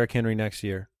opinion on Derrick Henry next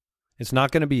year, it's not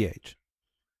going to be age.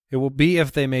 It will be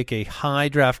if they make a high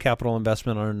draft capital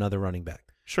investment on another running back.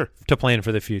 Sure. To plan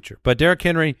for the future. But Derrick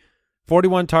Henry,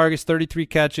 41 targets, 33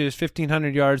 catches,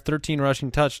 1,500 yards, 13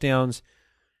 rushing touchdowns,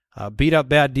 beat up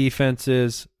bad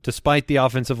defenses, despite the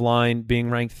offensive line being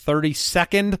ranked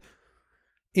 32nd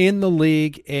in the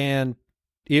league, and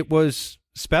it was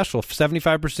special.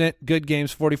 75% good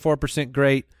games, 44%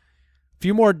 great. A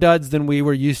few more duds than we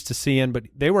were used to seeing, but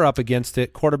they were up against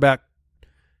it. Quarterback,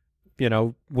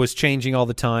 was changing all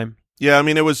the time. Yeah, I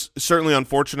mean, it was certainly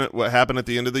unfortunate what happened at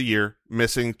the end of the year,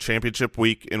 missing championship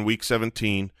week in Week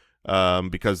 17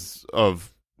 because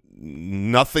of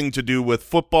nothing to do with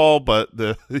football, but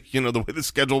the way the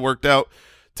schedule worked out.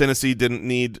 Tennessee didn't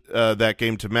need that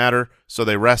game to matter, so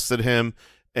they rested him,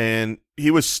 and he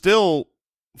was still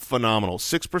phenomenal.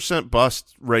 6%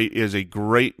 bust rate is a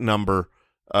great number.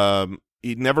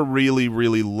 He never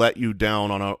really let you down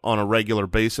on a regular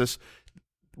basis.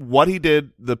 What he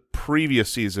did the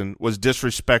previous season was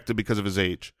disrespected because of his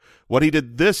age. What he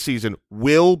did this season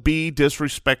will be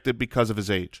disrespected because of his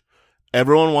age.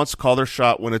 Everyone wants to call their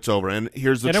shot when it's over, and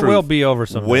here's the truth. And it will be over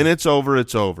someday. When it's over,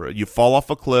 it's over. You fall off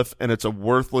a cliff, and it's a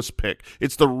worthless pick.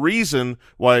 It's the reason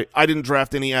why I didn't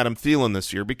draft any Adam Thielen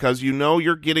this year, because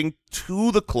you're getting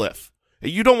to the cliff.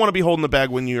 You don't want to be holding the bag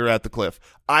when you're at the cliff.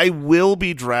 I will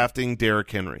be drafting Derrick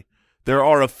Henry. There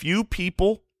are a few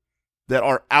people that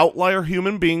are outlier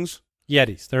human beings.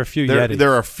 Yetis. There are a few Yetis.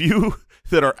 There are a few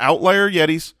that are outlier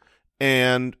Yetis,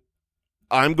 and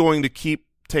I'm going to keep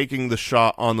taking the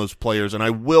shot on those players, and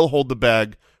I will hold the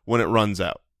bag when it runs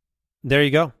out. There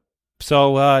you go.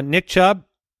 So Nick Chubb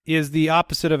is the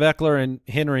opposite of Eckler and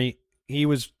Henry. He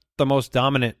was the most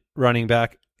dominant running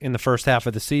back in the first half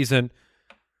of the season.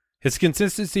 His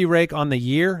consistency rate on the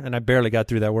year, and I barely got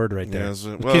through that word right there.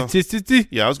 Consistency?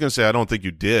 Yeah, I was going to say I don't think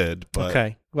you did. But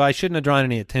okay. Well, I shouldn't have drawn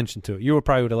any attention to it. You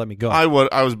probably would have let me go. I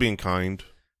was being kind.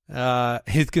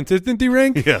 His consistency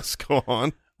rank? Yes, go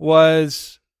on.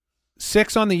 Was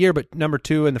 6 on the year, but number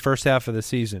 2 in the first half of the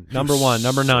season. Number 1,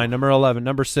 number 9, number 11,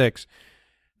 number 6.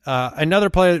 Another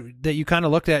player that you kind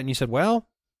of looked at and you said, well,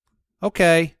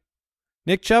 okay.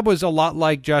 Nick Chubb was a lot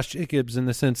like Josh Jacobs in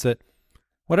the sense that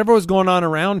whatever was going on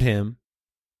around him,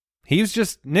 he was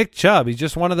just Nick Chubb. He's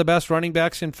just one of the best running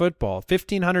backs in football.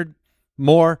 1,500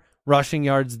 more rushing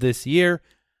yards this year.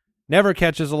 Never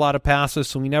catches a lot of passes,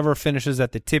 so he never finishes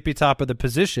at the tippy top of the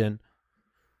position.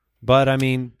 But, I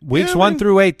mean, weeks 1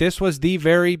 through 8, this was the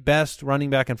very best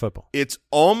running back in football. It's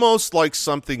almost like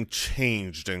something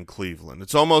changed in Cleveland.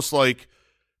 It's almost like,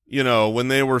 when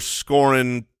they were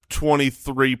scoring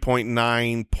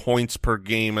 23.9 points per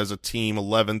game as a team,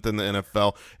 11th in the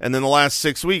NFL. And then the last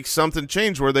 6 weeks, something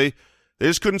changed where they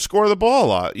just couldn't score the ball a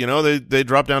lot. They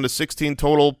dropped down to 16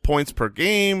 total points per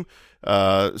game.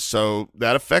 So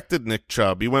that affected Nick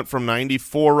Chubb. He went from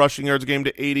 94 rushing yards a game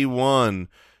to 81.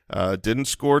 Didn't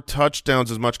score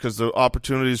touchdowns as much because the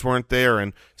opportunities weren't there,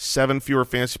 and 7 fewer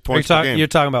fantasy points per game. You're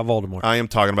talking about Voldemort. I am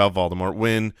talking about Voldemort.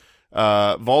 When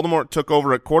Voldemort took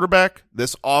over at quarterback,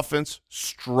 this offense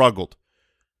struggled.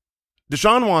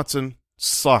 Deshaun Watson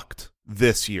sucked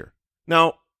this year.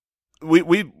 Now,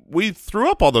 we threw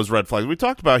up all those red flags. We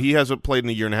talked about he hasn't played in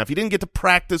a year and a half. He didn't get to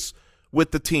practice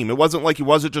with the team. It wasn't like he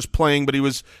wasn't just playing, but he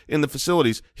was in the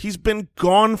facilities. He's been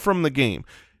gone from the game.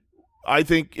 I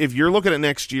think if you're looking at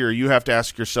next year, you have to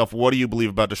ask yourself, what do you believe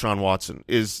about Deshaun Watson?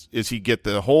 Is he get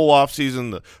the whole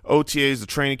offseason, the OTAs, the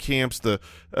training camps, the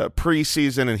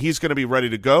preseason, and he's going to be ready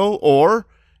to go? Or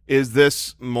is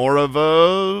this more of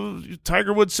a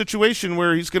Tiger Woods situation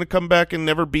where he's going to come back and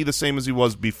never be the same as he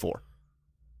was before?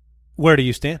 Where do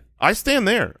you stand? I stand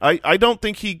there. I don't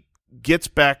think he gets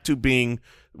back to being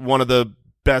one of the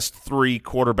best 3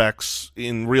 quarterbacks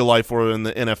in real life or in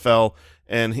the NFL.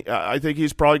 And I think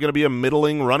he's probably going to be a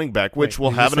middling running back, which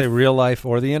will have say real life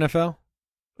or the NFL?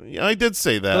 Yeah, I did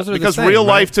say that because real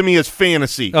life to me is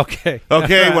fantasy. Okay.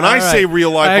 Okay. When I say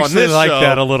real life on this show, I like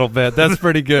that a little bit. That's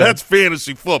pretty good. That's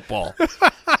fantasy football.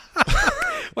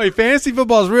 Wait, fantasy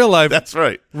football is real life. That's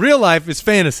right. Real life is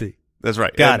fantasy. That's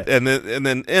right. Got it. And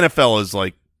then NFL is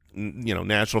like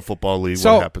National Football League.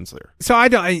 What happens there? So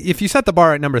if you set the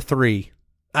bar at number 3,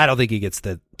 I don't think he gets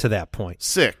to that point.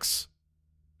 6.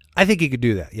 I think he could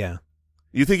do that, yeah.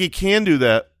 You think he can do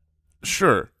that?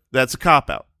 Sure. That's a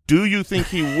cop-out. Do you think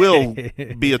he will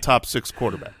be a top 6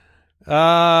 quarterback?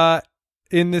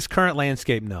 In this current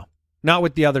landscape, no. Not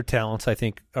with the other talents I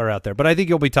think are out there. But I think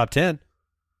he'll be top 10.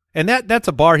 And that's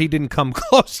a bar he didn't come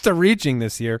close to reaching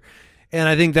this year. And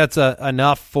I think that's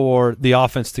enough for the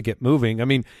offense to get moving. I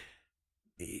mean,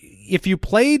 if you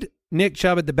played Nick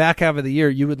Chubb at the back half of the year,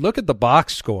 you would look at the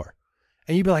box score.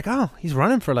 And you'd be like, oh, he's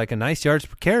running for like a nice yards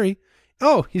per carry.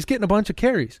 Oh, he's getting a bunch of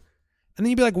carries. And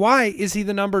then you'd be like, why is he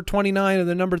the number 29 or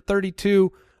the number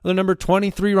 32 or the number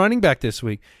 23 running back this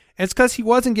week? And it's because he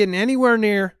wasn't getting anywhere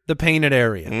near the painted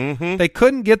area. Mm-hmm. They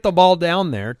couldn't get the ball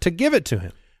down there to give it to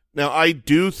him. Now, I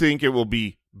do think it will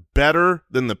be better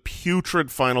than the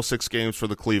putrid final 6 games for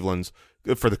the Cleveland Browns.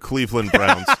 But for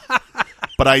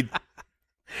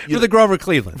the Grover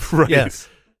Cleveland. Right. Yes.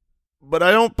 But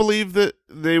I don't believe that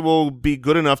they will be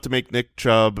good enough to make Nick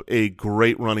Chubb a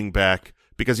great running back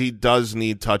because he does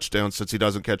need touchdowns since he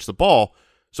doesn't catch the ball.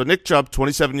 So Nick Chubb,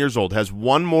 27 years old, has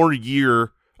 1 more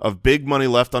year of big money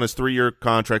left on his 3-year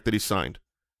contract that he signed.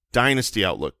 Dynasty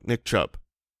outlook, Nick Chubb.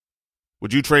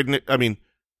 Would you trade Nick? I mean,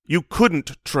 you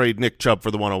couldn't trade Nick Chubb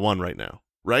for the 101 right now,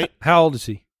 right? How old is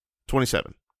he?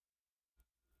 27.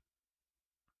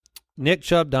 Nick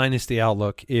Chubb Dynasty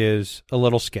outlook is a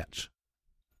little sketch.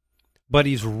 But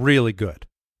he's really good.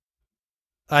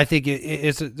 I think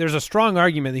there's a strong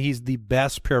argument that he's the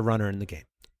best pure runner in the game.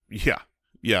 Yeah.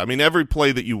 I mean, every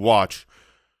play that you watch,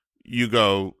 you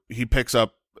go, he picks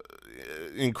up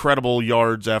incredible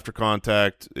yards after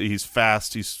contact. He's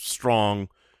fast. He's strong.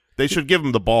 They should give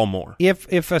him the ball more.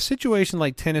 If a situation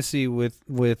like Tennessee with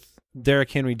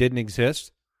Derrick Henry didn't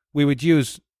exist, we would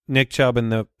use Nick Chubb and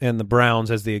the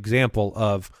Browns as the example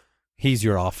of he's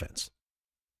your offense.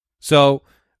 So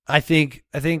I think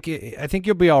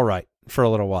you'll be all right for a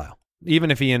little while,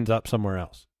 even if he ends up somewhere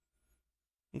else.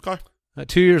 Okay.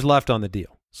 2 years left on the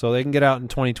deal, so they can get out in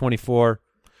 2024.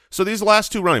 So these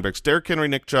last 2 running backs, Derrick Henry,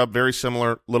 Nick Chubb, very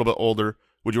similar, a little bit older.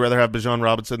 Would you rather have Bijan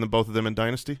Robinson than both of them in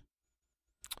Dynasty?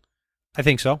 I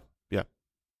think so. Yeah.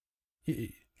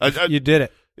 You did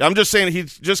it. I'm just saying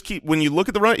when you look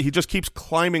at the right, he just keeps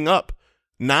climbing up.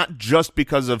 Not just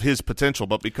because of his potential,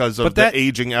 but because of the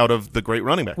aging out of the great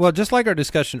running backs. Well, just like our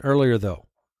discussion earlier, though,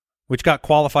 which got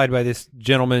qualified by this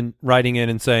gentleman writing in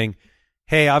and saying,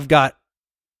 hey, I've got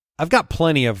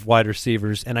plenty of wide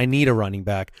receivers, and I need a running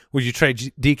back. Would you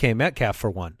trade DK Metcalf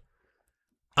for one?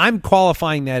 I'm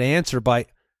qualifying that answer by,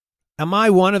 am I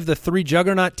one of the 3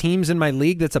 juggernaut teams in my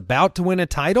league that's about to win a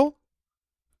title?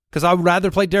 Because I would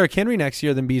rather play Derrick Henry next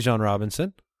year than Bijan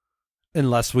Robinson,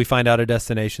 unless we find out a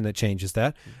destination that changes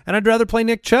that. And I'd rather play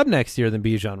Nick Chubb next year than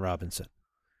Bijan Robinson.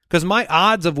 Because my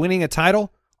odds of winning a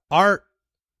title are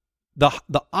the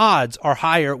odds are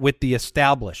higher with the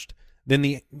established than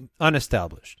the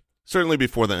unestablished. Certainly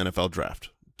before the NFL draft.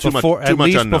 Too At much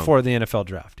least unknown. before the NFL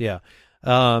draft, yeah.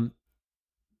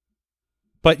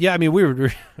 But yeah, I mean,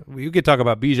 we could talk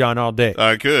about Bijan all day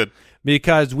I could.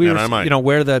 because And I might.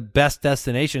 where the best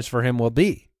destinations for him will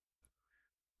be,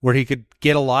 where he could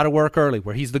get a lot of work early,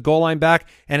 where he's the goal line back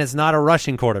and it's not a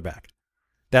rushing quarterback.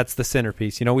 That's the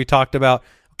centerpiece. We talked about,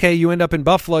 okay, you end up in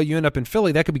Buffalo, you end up in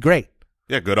Philly, that could be great.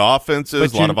 Yeah, good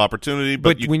offenses, a lot of opportunity.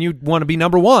 But when you want to be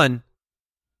number one,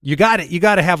 you got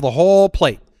to have the whole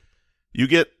plate. You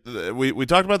get we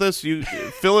talked about this.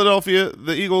 Philadelphia,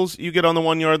 the Eagles, you get on the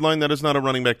 1 yard line. That is not a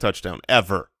running back touchdown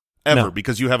ever, No.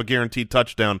 because you have a guaranteed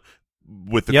touchdown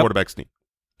with the quarterback sneak.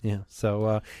 Yeah.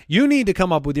 So you need to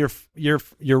come up with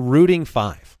your rooting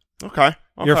 5. Okay.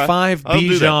 Your 5 I'll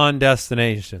do that. Bijan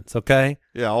destinations. Okay.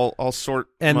 Yeah, I'll sort.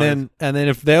 And then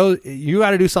if you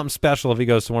got to do something special if he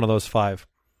goes to one of those 5.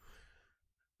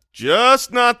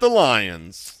 Just not the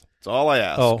Lions. That's all I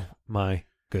ask. Oh my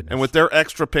goodness! And with their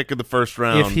extra pick in the first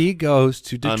round, if he goes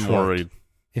to Detroit, I'm worried.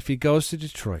 If he goes to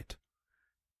Detroit,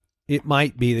 it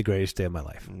might be the greatest day of my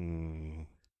life.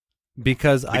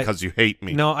 Because you hate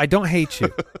me. No, I don't hate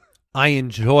you. I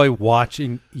enjoy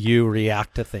watching you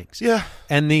react to things. Yeah.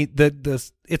 And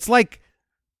the it's like,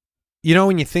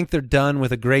 when you think they're done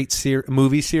with a great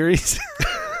movie series,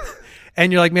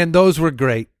 and you're like, man, those were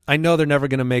great. I know they're never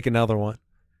going to make another one.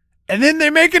 And then they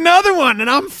make another one, and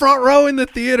I'm front row in the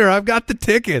theater. I've got the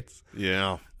tickets.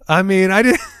 Yeah. I mean, I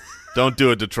didn't. Don't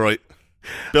do it, Detroit.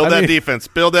 Build that defense.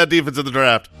 Build that defense in the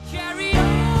draft.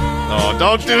 Oh,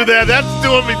 don't do that. That's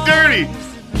doing me dirty.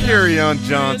 Kerryon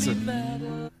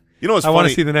Johnson. You know what's funny? I want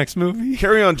to see the next movie.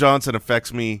 Kerryon Johnson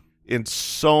affects me in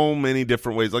so many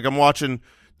different ways. Like I'm watching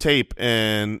tape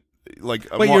and like.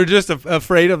 But you're just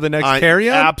afraid of the next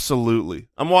Kerryon? Absolutely.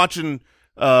 I'm watching.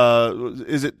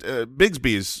 Is it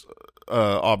Bigsby's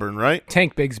Auburn, right?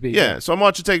 Tank Bigsby. Yeah. So I'm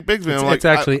watching Tank Bigsby. It's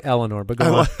actually Eleanor, but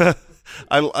go on.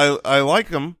 I like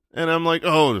him, and I'm like,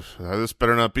 oh, this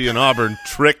better not be an Auburn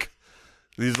trick.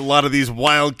 A lot of these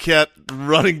wildcat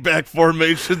running back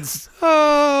formations.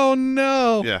 Oh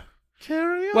no! Yeah.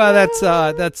 Well, that's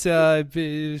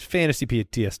fantasy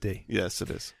PTSD. Yes,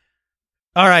 it is.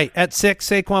 All right, at 6,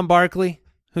 Saquon Barkley,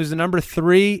 who's the number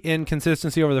 3 in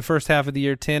consistency over the first half of the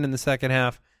year, 10 in the second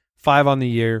half, 5 on the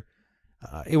year.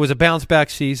 It was a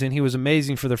bounce-back season. He was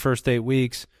amazing for the first 8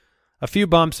 weeks. A few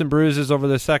bumps and bruises over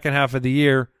the second half of the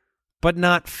year, but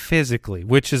not physically,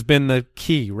 which has been the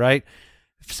key, right?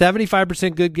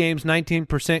 75% good games,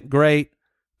 19% great.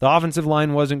 The offensive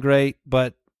line wasn't great,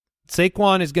 but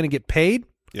Saquon is going to get paid.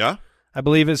 Yeah. I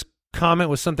believe his comment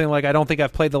was something like, I don't think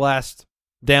I've played the last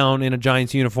down in a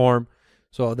Giants uniform.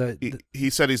 So he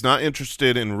said he's not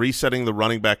interested in resetting the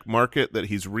running back market, that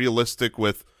he's realistic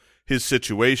with his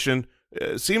situation.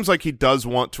 It seems like he does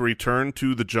want to return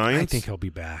to the Giants. I think he'll be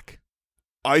back.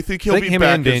 I think he'll be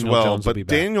back as well, but be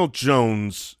back. Daniel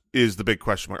Jones is the big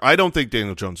question mark. I don't think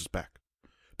Daniel Jones is back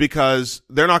because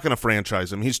they're not going to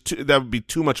franchise him. That would be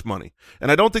too much money,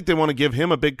 and I don't think they want to give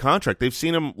him a big contract. They've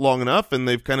seen him long enough, and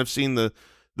they've kind of seen the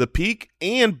peak.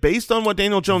 And based on what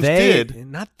Daniel Jones did,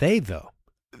 not they though.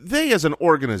 They as an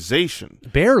organization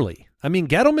barely. I mean,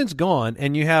 Gettleman's gone,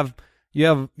 and you have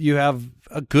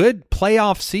a good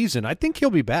playoff season. I think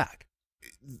he'll be back.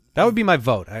 That would be my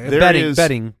vote.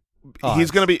 Betting. He's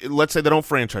going to be. Let's say they don't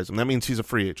franchise him. That means he's a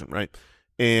free agent, right?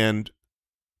 And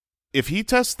if he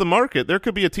tests the market, there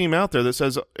could be a team out there that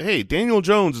says, "Hey, Daniel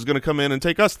Jones is going to come in and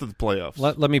take us to the playoffs."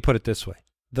 Let me put it this way: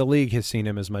 the league has seen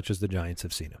him as much as the Giants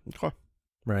have seen him. Okay.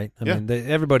 Right? I mean,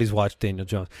 everybody's watched Daniel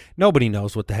Jones. Nobody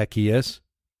knows what the heck he is.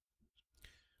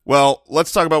 Well,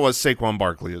 let's talk about what Saquon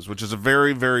Barkley is, which is a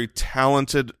very, very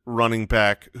talented running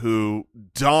back who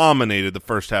dominated the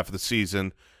first half of the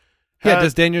season. Yeah,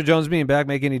 does Daniel Jones being back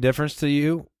make any difference to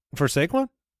you for Saquon?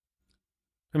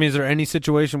 I mean, is there any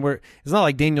situation where it's not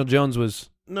like Daniel Jones was?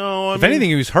 No, if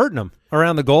anything, he was hurting him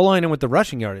around the goal line and with the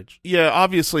rushing yardage. Yeah,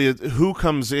 obviously, who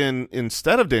comes in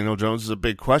instead of Daniel Jones is a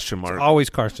big question mark. It's always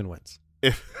Carson Wentz.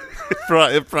 It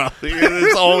probably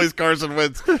is always Carson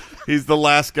Wentz. He's the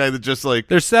last guy that just like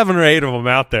there's 7 or 8 of them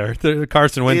out there.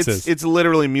 Carson Wentz is. It's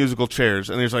literally musical chairs,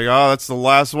 and he's like, oh, that's the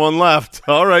last one left.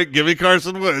 All right, give me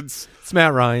Carson Wentz. It's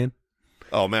Matt Ryan.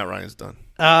 Oh, Matt Ryan's done.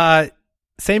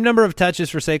 Same number of touches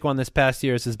for Saquon this past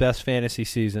year as his best fantasy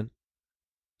season.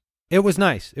 It was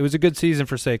nice. It was a good season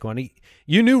for Saquon.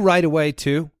 You knew right away,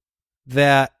 too,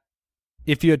 that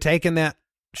if you had taken that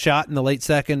shot in the late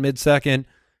second, mid-second,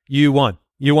 you won.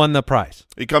 You won the prize.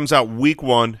 He comes out week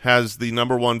 1, has the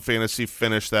 #1 fantasy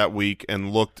finish that week,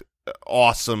 and looked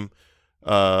awesome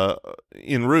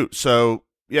en route. So,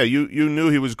 yeah, you knew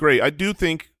he was great. I do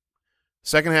think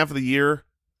second half of the year,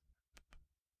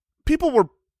 people were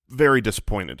very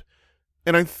disappointed.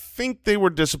 And I think they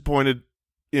were disappointed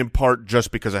in part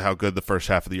just because of how good the first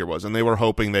half of the year was. And they were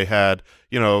hoping they had,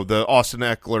 the Austin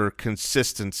Eckler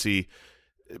consistency.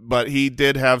 But he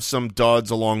did have some duds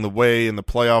along the way in the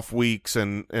playoff weeks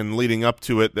and leading up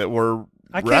to it that were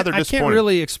rather disappointing. I can't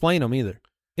really explain them either.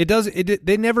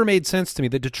 They never made sense to me.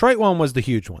 The Detroit one was the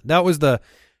huge one. That was I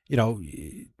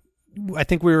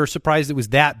think we were surprised it was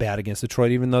that bad against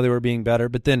Detroit, even though they were being better.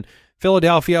 But then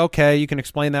Philadelphia, okay, you can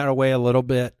explain that away a little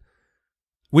bit.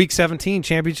 Week 17,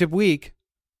 championship week,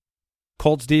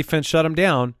 Colts defense shut him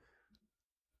down.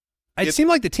 It seemed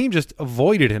like the team just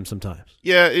avoided him sometimes.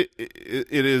 Yeah,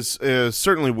 it is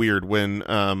certainly weird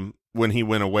when he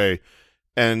went away.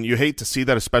 And you hate to see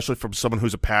that, especially from someone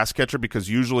who's a pass catcher, because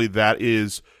usually that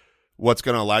is what's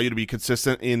going to allow you to be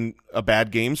consistent in a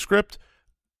bad game script.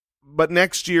 But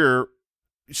next year,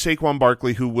 Saquon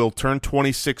Barkley, who will turn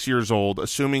 26 years old,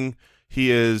 assuming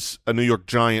he is a New York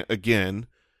Giant again,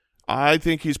 I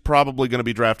think he's probably going to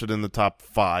be drafted in the top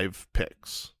 5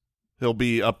 picks. He'll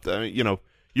be up there,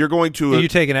 You're going to. Are you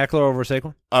taking Eckler over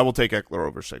Saquon? I will take Eckler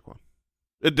over Saquon,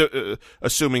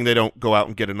 assuming they don't go out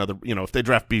and get another. If they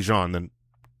draft Bijan, then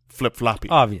flip floppy.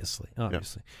 Obviously. Yeah.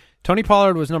 Tony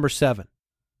Pollard was number 7.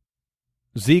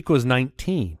 Zeke was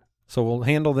 19. So we'll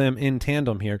handle them in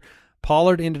tandem here.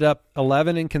 Pollard ended up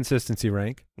 11 in consistency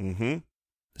rank. Mm-hmm.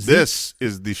 This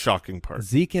is the shocking part.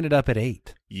 Zeke ended up at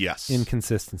 8. Yes, in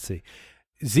consistency.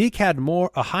 Zeke had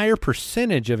a higher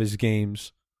percentage of his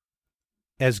games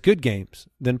as good games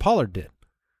than Pollard did,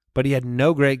 but he had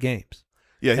no great games.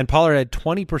 Yeah, and Pollard had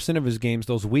 20% of his games,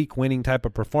 those week winning type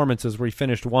of performances where he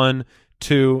finished 1,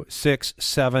 2, 6,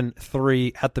 7,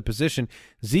 3 at the position.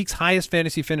 Zeke's highest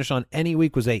fantasy finish on any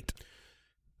week was 8.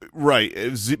 Right,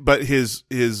 but his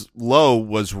low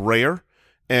was rare,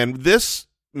 and this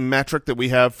metric that we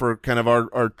have for kind of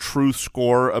our true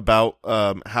score about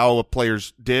how a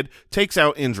player's did takes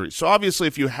out injuries. So obviously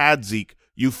if you had Zeke,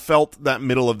 you felt that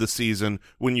middle of the season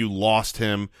when you lost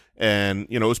him, and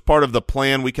it was part of the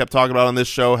plan. We kept talking about on this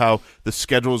show how the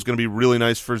schedule was going to be really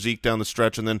nice for Zeke down the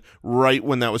stretch, and then right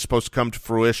when that was supposed to come to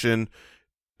fruition,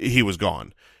 he was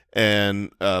gone.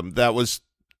 And that was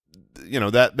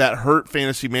that hurt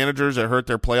fantasy managers, it hurt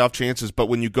their playoff chances. But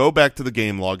when you go back to the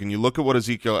game log and you look at what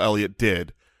Ezekiel Elliott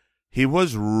did, he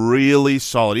was really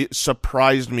solid. It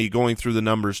surprised me going through the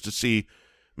numbers to see,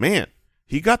 man,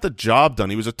 he got the job done.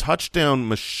 He was a touchdown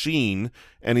machine,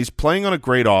 and he's playing on a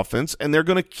great offense, and they're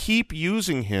going to keep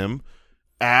using him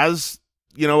as,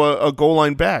 a goal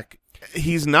line back.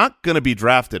 He's not going to be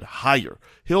drafted higher.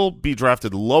 He'll be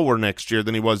drafted lower next year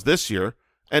than he was this year,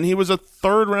 and he was a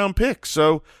 3rd-round pick.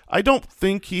 So I don't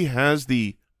think he has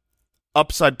the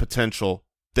upside potential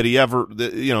that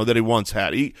he once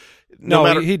had. He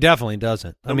definitely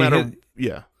doesn't.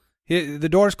 The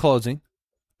door's closing.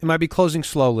 It might be closing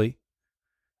slowly.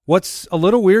 What's a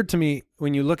little weird to me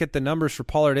when you look at the numbers for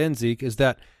Pollard and Zeke is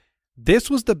that this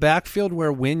was the backfield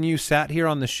where when you sat here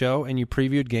on the show and you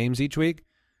previewed games each week,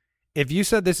 if you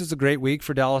said this is a great week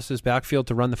for Dallas's backfield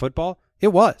to run the football, it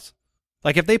was.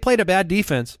 Like if they played a bad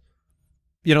defense,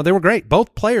 they were great.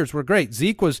 Both players were great.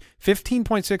 Zeke was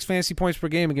 15.6 fantasy points per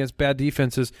game against bad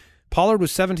defenses. Pollard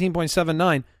was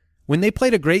 17.79. When they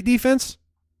played a great defense,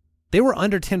 they were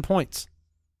under 10 points.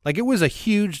 Like it was a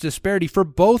huge disparity for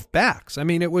both backs. I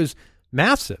mean, it was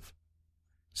massive.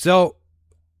 So,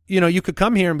 you could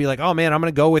come here and be like, oh man, I'm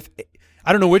going to go with,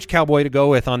 I don't know which Cowboy to go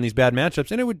with on these bad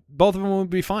matchups, and both of them would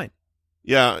be fine.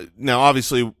 Yeah. Now,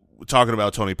 obviously, talking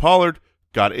about Tony Pollard,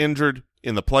 got injured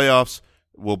in the playoffs,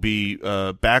 will be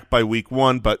back by week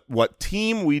 1, but what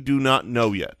team we do not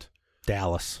know yet.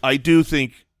 Dallas. I do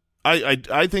think,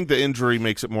 I think the injury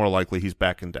makes it more likely he's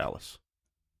back in Dallas.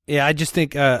 Yeah, I just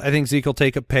think Zeke will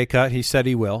take a pay cut. He said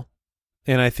he will,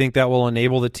 and I think that will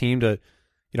enable the team to,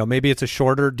 maybe it's a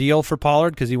shorter deal for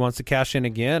Pollard because he wants to cash in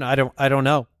again. I don't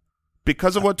know.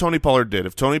 Because of what Tony Pollard did,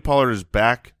 if Tony Pollard is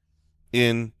back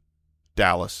in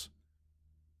Dallas,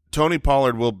 Tony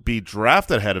Pollard will be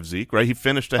drafted ahead of Zeke, right? He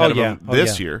finished ahead of him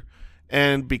this year,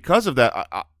 and because of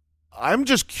that, I'm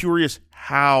just curious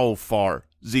how far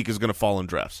Zeke is going to fall in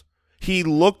drafts. He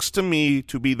looks to me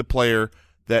to be the player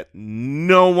that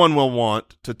no one will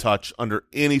want to touch under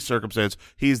any circumstance.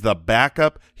 He's the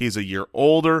backup. He's a year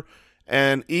older,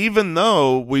 And even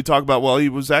though we talk about, well, he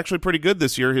was actually pretty good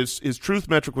this year, his truth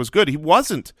metric was good. He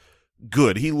wasn't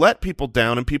good. He let people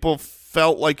down, and people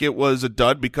felt like it was a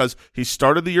dud because he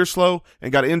started the year slow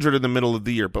and got injured in the middle of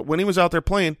the year. But when he was out there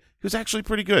playing, he was actually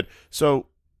pretty good. So,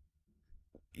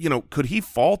 could he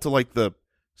fall to like the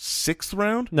 6th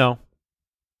round? No,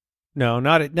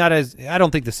 not as. I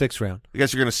don't think the 6th round. I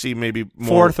guess you're going to see maybe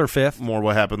more 4th or 5th. More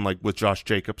what happened like with Josh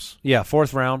Jacobs. Yeah,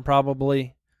 4th round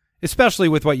probably. Especially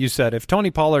with what you said. If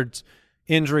Tony Pollard's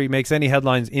injury makes any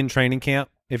headlines in training camp,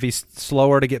 if he's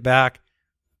slower to get back,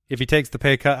 if he takes the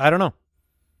pay cut, I don't know.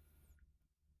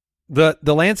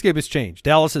 The landscape has changed.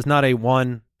 Dallas is not a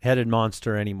one-headed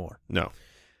monster anymore. No.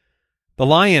 The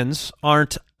Lions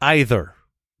aren't either.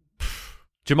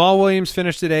 Jamal Williams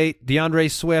finished at 8. DeAndre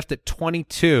Swift at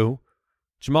 22.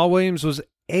 Jamal Williams was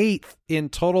 8th in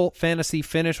total fantasy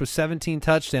finish with 17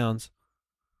 touchdowns.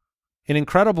 An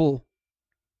incredible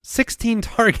 16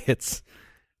 targets.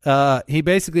 He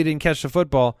basically didn't catch the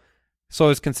football. So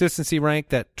his consistency rank,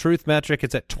 that truth metric,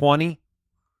 it's at 20.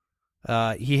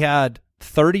 He had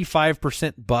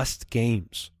 35% bust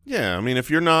games. Yeah, I mean,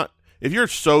 if you're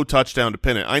so touchdown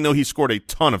dependent, I know he scored a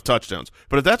ton of touchdowns,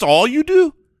 but if that's all you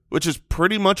do, which is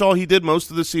pretty much all he did most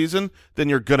of the season, then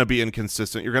you're going to be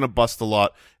inconsistent. You're going to bust a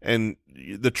lot, and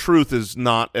the truth is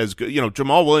not as good.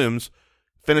 Jamal Williams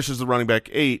finishes the running back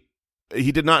 8.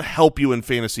 He did not help you in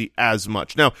fantasy as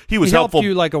much. Now, he helpful. Helped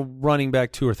you like a running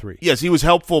back 2 or 3. Yes, he was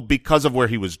helpful because of where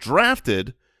he was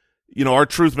drafted. Our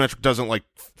truth metric doesn't like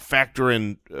factor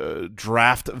in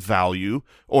draft value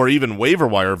or even waiver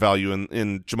wire value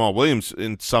in Jamal Williams.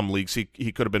 In some leagues, he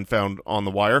could have been found on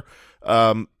the wire.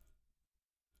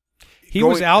 He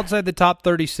was outside the top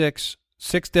 36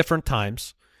 6 different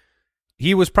times.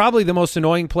 He was probably the most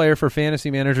annoying player for fantasy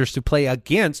managers to play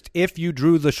against if you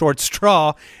drew the short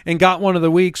straw and got one of the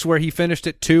weeks where he finished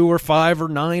at 2 or 5 or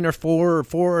 9 or 4 or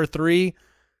 4 or 3.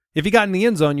 If he got in the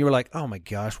end zone, you were like, oh, my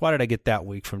gosh, why did I get that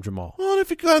week from Jamal? Well, if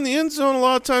he got in the end zone, a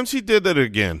lot of times he did that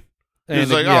again. He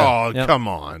was like, come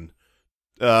on.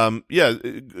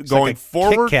 Going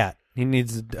forward. Kit Kat. He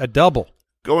needs a double.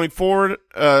 Going forward,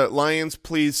 Lions,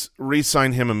 please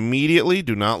re-sign him immediately.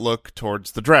 Do not look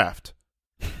towards the draft.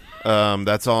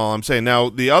 That's all I'm saying. Now,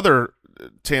 the other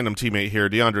tandem teammate here,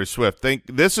 DeAndre Swift,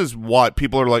 this is what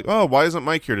people are like, oh, why isn't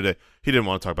Mike here today? He didn't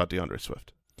want to talk about DeAndre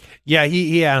Swift. Yeah,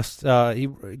 he asked. He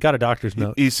got a doctor's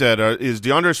note. He said, is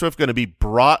DeAndre Swift going to be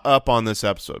brought up on this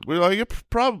episode? We're like, you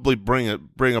probably bring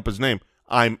up his name.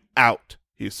 I'm out,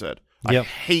 he said. Yep. I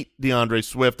hate DeAndre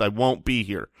Swift. I won't be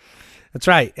here. That's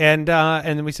right. And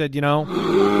then we said, we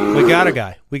got a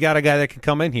guy. We got a guy that can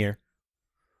come in here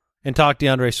and talk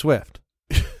DeAndre Swift.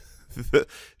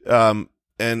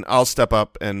 And I'll step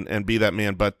up and be that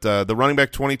man. But the running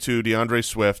back 22, DeAndre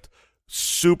Swift,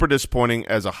 super disappointing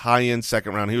as a high-end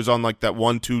second round. He was on like that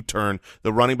 1-2 turn.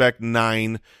 The running back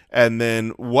 9, and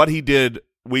then what he did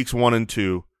weeks 1 and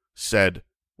 2 said,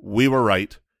 we were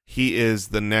right. He is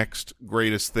the next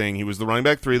greatest thing. He was the running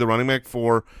back 3, the running back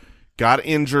 4, got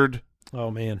injured. Oh,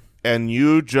 man. And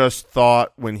you just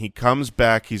thought when he comes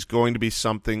back, he's going to be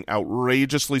something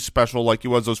outrageously special like he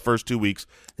was those first 2 weeks.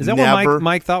 Is that what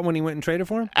Mike thought when he went and traded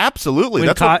for him? Absolutely.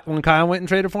 When Kyle went and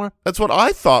traded for him? That's what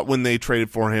I thought when they traded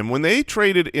for him. When they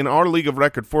traded in our league of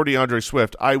record for DeAndre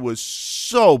Swift, I was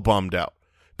so bummed out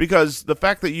because the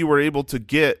fact that you were able to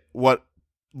get what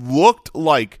looked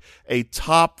like a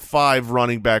top 5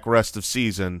 running back rest of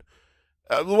season,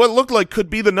 what looked like could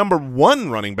be the number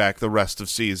 1 running back the rest of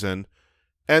season.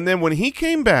 And then when he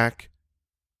came back,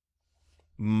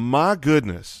 my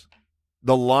goodness,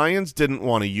 the Lions didn't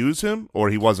want to use him, or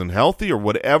he wasn't healthy, or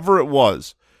whatever it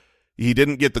was. He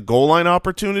didn't get the goal line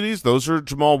opportunities. Those are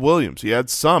Jamal Williams. He had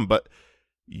some, but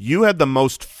you had the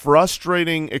most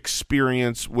frustrating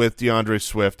experience with DeAndre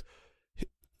Swift.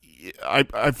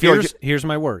 I feel here's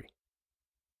my worry.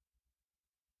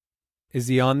 Is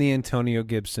he on the Antonio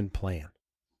Gibson plan?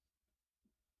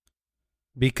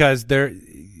 Because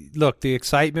the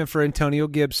excitement for Antonio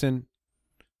Gibson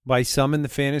by some in the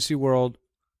fantasy world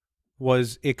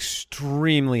was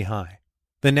extremely high.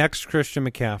 The next Christian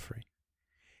McCaffrey.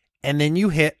 And then you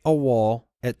hit a wall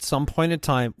at some point in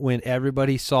time when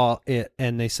everybody saw it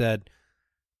and they said,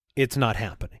 it's not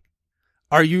happening.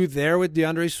 Are you there with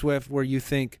DeAndre Swift where you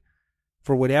think,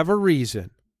 for whatever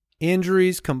reason,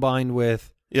 injuries combined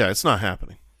with... Yeah, it's not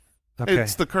happening. Okay.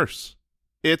 It's the curse.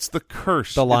 It's the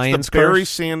curse. The Lions' it's the Barry curse?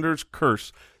 Sanders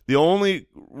curse. The only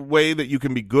way that you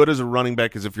can be good as a running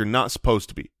back is if you're not supposed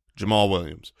to be. Jamal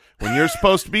Williams. When you're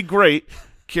supposed to be great,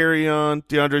 carry on.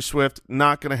 DeAndre Swift,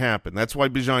 not going to happen. That's why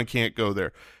Bijan can't go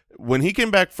there. When he came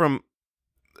back from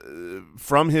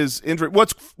from his injury.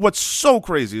 What's so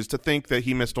crazy is to think that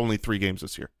he missed only 3 games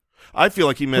this year. I feel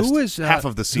like he missed half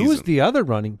of the season. Who was the other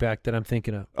running back that I'm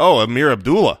thinking of? Oh, Amir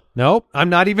Abdullah. Nope, I'm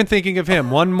not even thinking of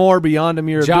him. One more beyond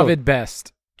Amir Abdullah. Javid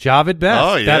Best. Javid Best.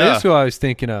 Oh, yeah. That is who I was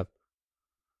thinking of.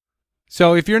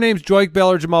 So if your name's Joique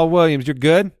Bell or Jamal Williams, you're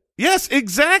good? Yes,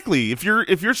 exactly. If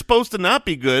you're supposed to not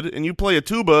be good and you play a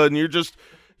tuba and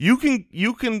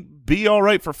you can be all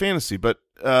right for fantasy, but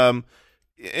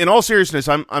in all seriousness,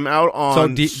 I'm out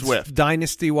on Swift.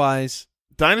 Dynasty wise,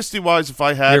 if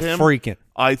I had him, freaking.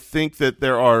 I think that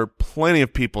there are plenty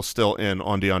of people still in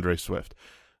on DeAndre Swift.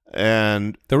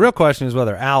 And the real question is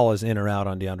whether Al is in or out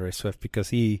on DeAndre Swift, because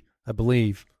he, I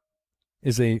believe,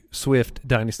 is a Swift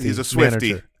Dynasty He's a Swiftie.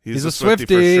 manager. He's a Swiftie Swiftie.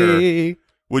 for sure.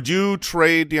 Would you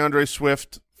trade DeAndre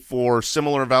Swift for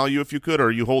similar value if you could, or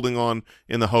are you holding on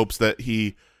in the hopes that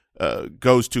he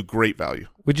goes to great value?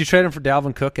 Would you trade him for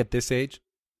Dalvin Cook at this age?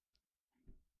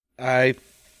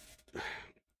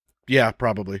 Yeah,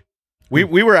 probably.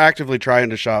 We were actively trying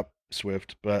to shop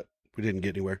Swift, but we didn't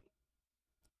get anywhere.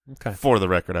 Okay. For the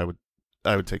record,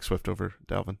 I would take Swift over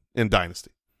Dalvin in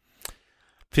Dynasty.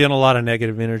 Feeling a lot of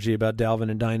negative energy about Dalvin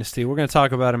in Dynasty. We're going to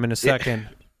talk about him in a second.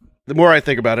 The more I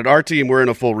think about it, our team, we're in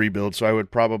a full rebuild, so I would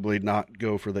probably not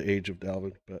go for the age of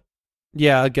Dalvin. But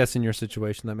yeah, I guess in your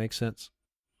situation that makes sense.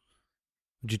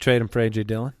 Would you trade him for A.J.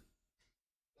 Dillon?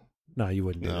 No, you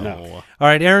wouldn't. No. All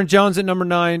right, Aaron Jones at number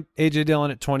 9, A.J.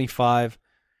 Dillon at 25.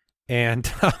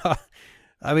 And,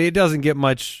 I mean, it doesn't get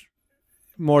much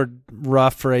more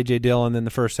rough for A.J. Dillon than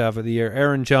the first half of the year.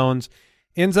 Aaron Jones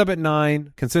ends up at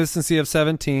 9, consistency of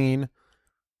 17.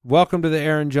 Welcome to the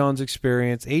Aaron Jones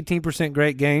experience. 18%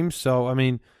 great games. So, I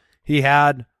mean, he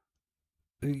had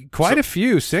quite a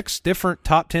few, 6 different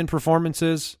top 10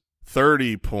 performances.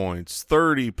 30 points,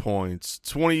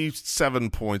 27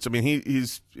 points. I mean,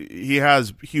 he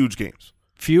has huge games.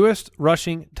 Fewest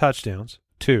rushing touchdowns,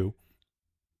 2,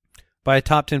 by a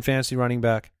top 10 fantasy running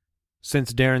back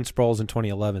since Darren Sproles in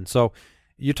 2011. So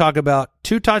you talk about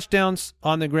 2 touchdowns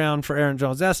on the ground for Aaron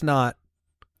Jones. That's not,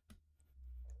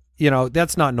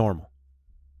 that's not normal.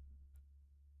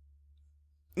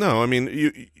 No, I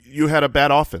mean, you had a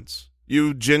bad offense.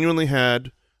 You genuinely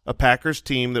had a Packers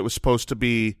team that was supposed to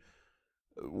be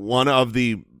one of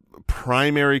the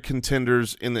primary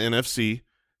contenders in the NFC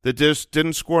that just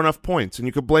didn't score enough points. And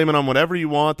you could blame it on whatever you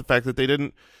want, the fact that they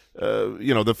didn't,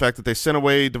 the fact that they sent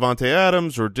away Devontae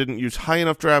Adams or didn't use high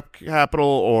enough draft capital,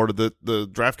 or the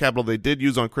draft capital they did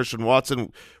use on Christian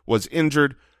Watson was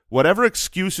injured. Whatever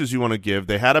excuses you want to give,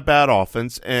 they had a bad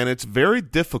offense, and it's very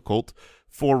difficult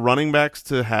for running backs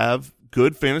to have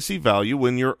good fantasy value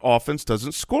when your offense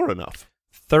doesn't score enough.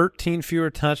 13 fewer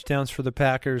touchdowns for the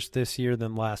Packers this year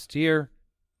than last year.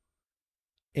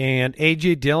 And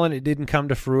A.J. Dillon, it didn't come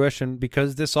to fruition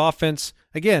because this offense,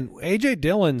 again,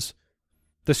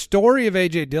 the story of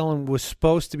A.J. Dillon was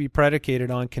supposed to be predicated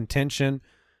on contention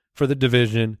for the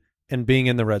division and being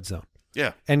in the red zone.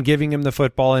 Yeah. And giving him the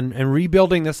football and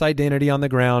rebuilding this identity on the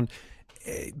ground,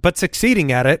 but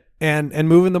succeeding at it and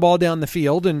moving the ball down the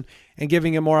field and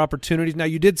giving him more opportunities. Now,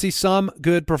 you did see some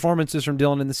good performances from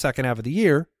Dillon in the second half of the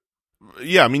year.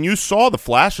 Yeah, I mean, you saw the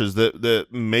flashes that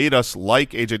made us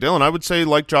like A.J. Dillon. I would say,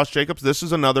 like Josh Jacobs, this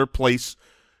is another place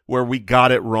where we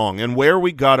got it wrong. And where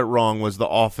we got it wrong was the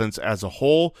offense as a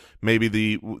whole, maybe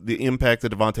the impact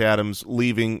that Devontae Adams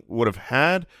leaving would have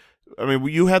had. I mean,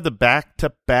 you had the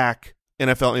back-to-back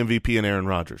NFL MVP in Aaron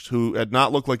Rodgers, who had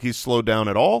not looked like he's slowed down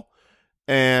at all.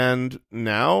 And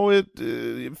now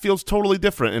it feels totally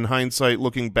different in hindsight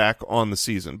looking back on the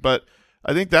season. But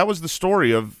I think that was the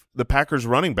story of the Packers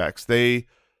running backs. They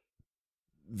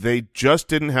just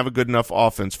didn't have a good enough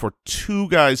offense for 2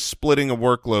 guys splitting a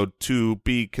workload to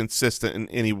be consistent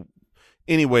in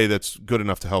any way that's good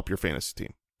enough to help your fantasy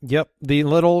team. Yep. The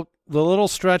little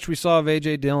stretch we saw of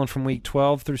A.J. Dillon from week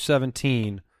 12 through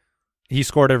 17, he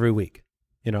scored every week,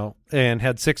 and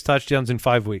had 6 touchdowns in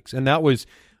 5 weeks. And that was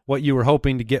what you were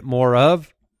hoping to get more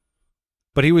of,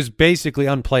 but he was basically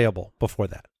unplayable before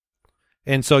that.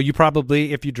 And so you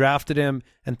probably, if you drafted him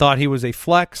and thought he was a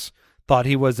flex, thought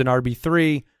he was an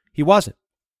RB3, he wasn't.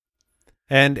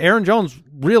 And Aaron Jones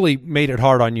really made it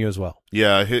hard on you as well.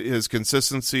 Yeah, his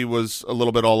consistency was a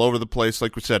little bit all over the place.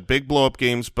 Like we said, big blow-up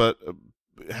games, but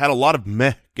had a lot of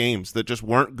meh games that just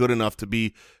weren't good enough to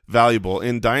be valuable.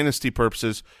 In dynasty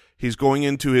purposes, he's going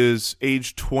into his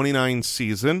age 29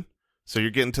 season. So you're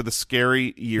getting to the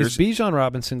scary years. Is Bijan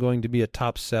Robinson going to be a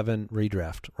top 7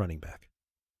 redraft running back?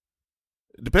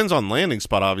 It depends on landing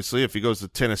spot, obviously. If he goes to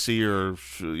Tennessee or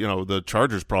the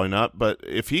Chargers, probably not. But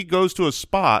if he goes to a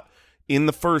spot in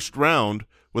the first round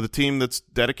with a team that's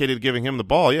dedicated to giving him the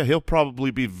ball, yeah, he'll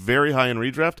probably be very high in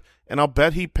redraft, and I'll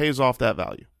bet he pays off that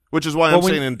value. Which is why I'm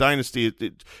saying in Dynasty,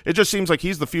 it just seems like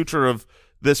he's the future of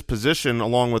this position,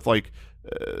 along with like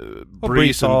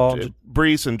Breece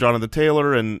and Jonathan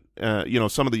Taylor and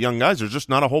some of the young guys. There's just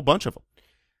not a whole bunch of them.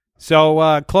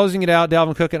 So closing it out,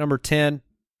 Dalvin Cook at number 10.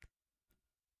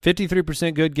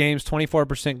 53% good games,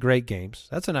 24% great games.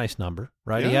 That's a nice number,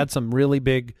 right? Yeah. He had some really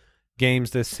big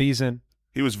games this season.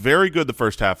 He was very good the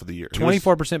first half of the year.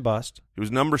 24% bust. He was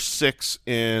number 6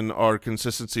 in our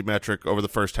consistency metric over the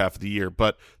first half of the year,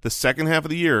 but the second half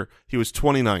of the year, he was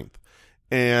 29th.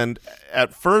 And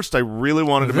at first, I really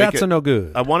wanted to make it. That's a no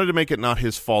good. I wanted to make it not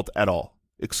his fault at all.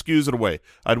 Excuse it away.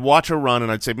 I'd watch a run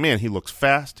and I'd say, man, he looks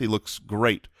fast. He looks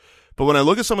great. But when I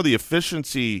look at some of the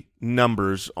efficiency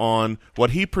numbers on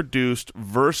what he produced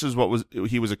versus what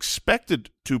he was expected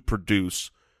to produce,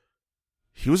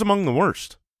 he was among the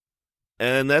worst.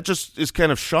 And that just is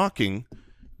kind of shocking.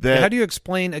 How do you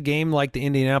explain a game like the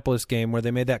Indianapolis game where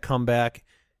they made that comeback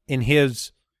in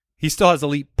he still has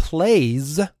elite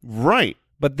plays. Right.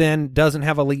 But then doesn't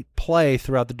have elite play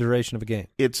throughout the duration of a game.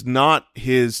 It's not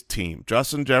his team.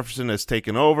 Justin Jefferson has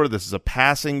taken over. This is a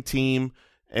passing team,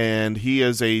 and he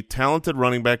is a talented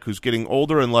running back who's getting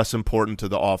older and less important to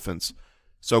the offense.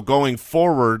 So going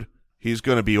forward, he's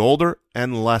going to be older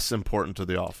and less important to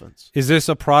the offense. Is this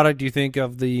a product, do you think,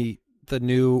 of the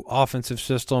new offensive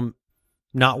system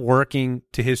not working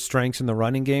to his strengths in the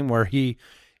running game, where he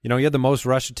had the most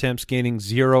rush attempts, gaining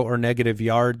 0 or negative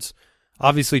yards,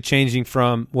 obviously changing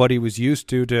from what he was used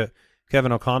to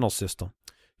Kevin O'Connell's system?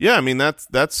 Yeah, I mean, that's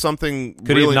something.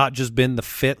 Could he have not just been the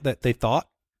fit that they thought?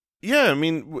 Yeah, I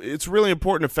mean, it's really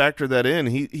important to factor that in.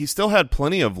 He still had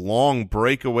plenty of long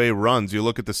breakaway runs. You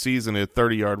look at the season, a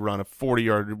 30-yard run, a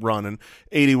 40-yard run, an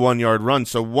 81-yard run.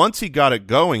 So once he got it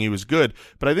going, he was good.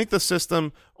 But I think the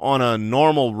system on a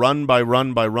normal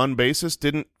run-by-run-by-run basis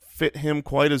didn't fit him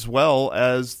quite as well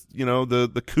as,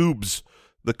 the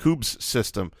Cougs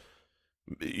system.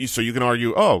 So you can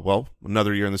argue, oh, well,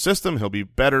 another year in the system, he'll be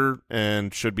better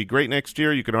and should be great next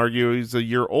year. You can argue he's a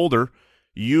year older.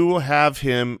 You have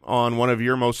him on one of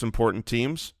your most important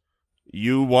teams.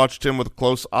 You watched him with a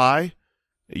close eye.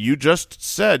 You just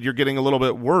said you're getting a little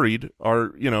bit worried.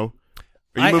 Are you moving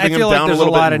him down a little bit? I feel like there's a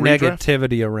lot of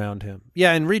negativity around him.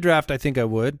 Yeah, in redraft, I think I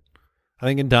would. I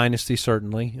think in Dynasty,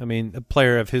 certainly. I mean, a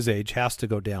player of his age has to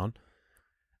go down.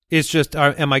 It's just,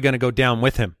 am I going to go down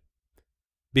with him?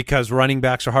 Because running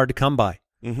backs are hard to come by.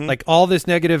 Mm-hmm. Like all this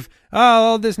negativity.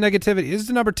 This is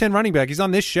the number 10 running back. He's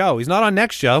on this show. He's not on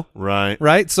next show.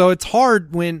 Right. So it's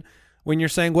hard when you're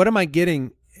saying, what am I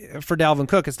getting for Dalvin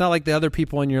Cook? It's not like the other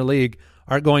people in your league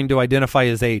aren't going to identify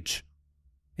his age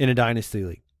in a Dynasty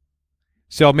league.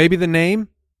 So maybe the name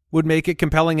would make it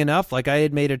compelling enough. Like I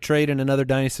had made a trade in another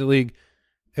Dynasty league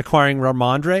acquiring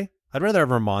Ramondre. I'd rather have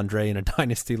Ramondre in a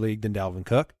Dynasty league than Dalvin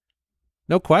Cook.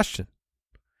 No question.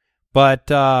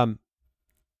 But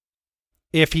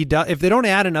if they don't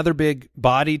add another big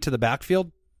body to the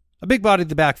backfield, a big body to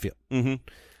the backfield. Mm-hmm.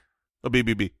 A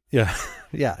BBB. Yeah.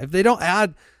 Yeah. If they don't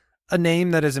add a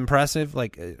name that is impressive,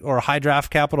 or a high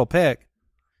draft capital pick,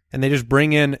 and they just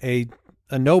bring in a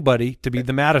nobody to be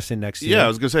the Madison next year. Yeah, I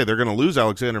was going to say, they're going to lose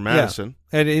Alexander Madison.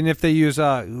 Yeah. And if they use,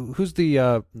 who's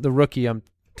the rookie?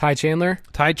 Ty Chandler.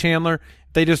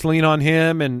 They just lean on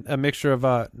him and a mixture of,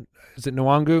 is it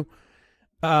Nwangu?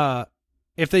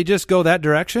 If they just go that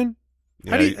direction,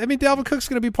 yeah, Dalvin Cook's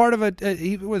going to be part of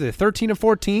 13 and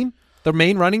 14, the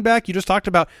main running back. You just talked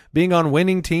about being on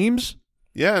winning teams.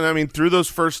 Yeah, and I mean, through those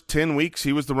first 10 weeks,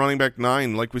 he was the running back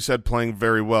 9, like we said, playing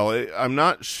very well. I'm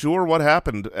not sure what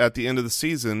happened at the end of the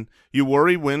season. You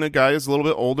worry when a guy is a little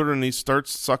bit older and he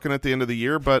starts sucking at the end of the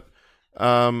year, but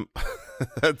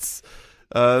that's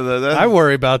I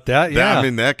worry about that, yeah. I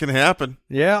mean, that can happen.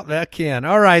 Yeah, that can.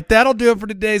 All right, that'll do it for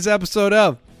today's episode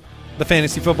of The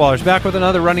Fantasy Footballers. Back with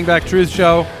another Running Back Truth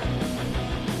Show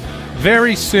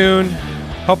very soon.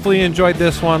 Hopefully you enjoyed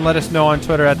this one. Let us know on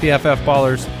Twitter at the FF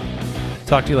Ballers.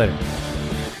 Talk to you later.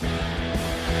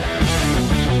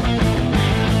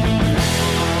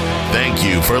 Thank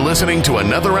you for listening to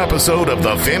another episode of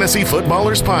the Fantasy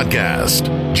Footballers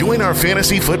Podcast. Join our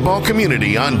fantasy football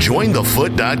community on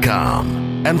jointhefoot.com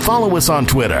and follow us on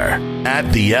Twitter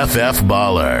at the FF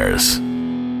Ballers.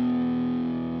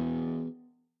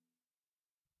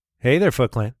 Hey there,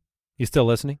 Foot Clan. You still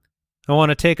listening? I want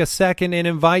to take a second and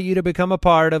invite you to become a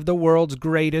part of the world's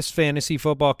greatest fantasy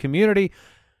football community.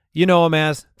 You know them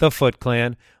as the Foot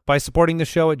Clan. By supporting the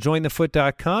show at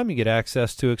jointhefoot.com, you get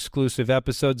access to exclusive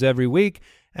episodes every week,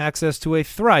 access to a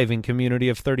thriving community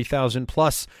of 30,000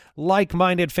 plus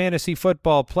like-minded fantasy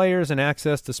football players, and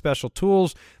access to special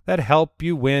tools that help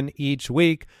you win each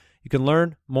week. You can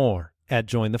learn more at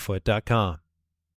jointhefoot.com.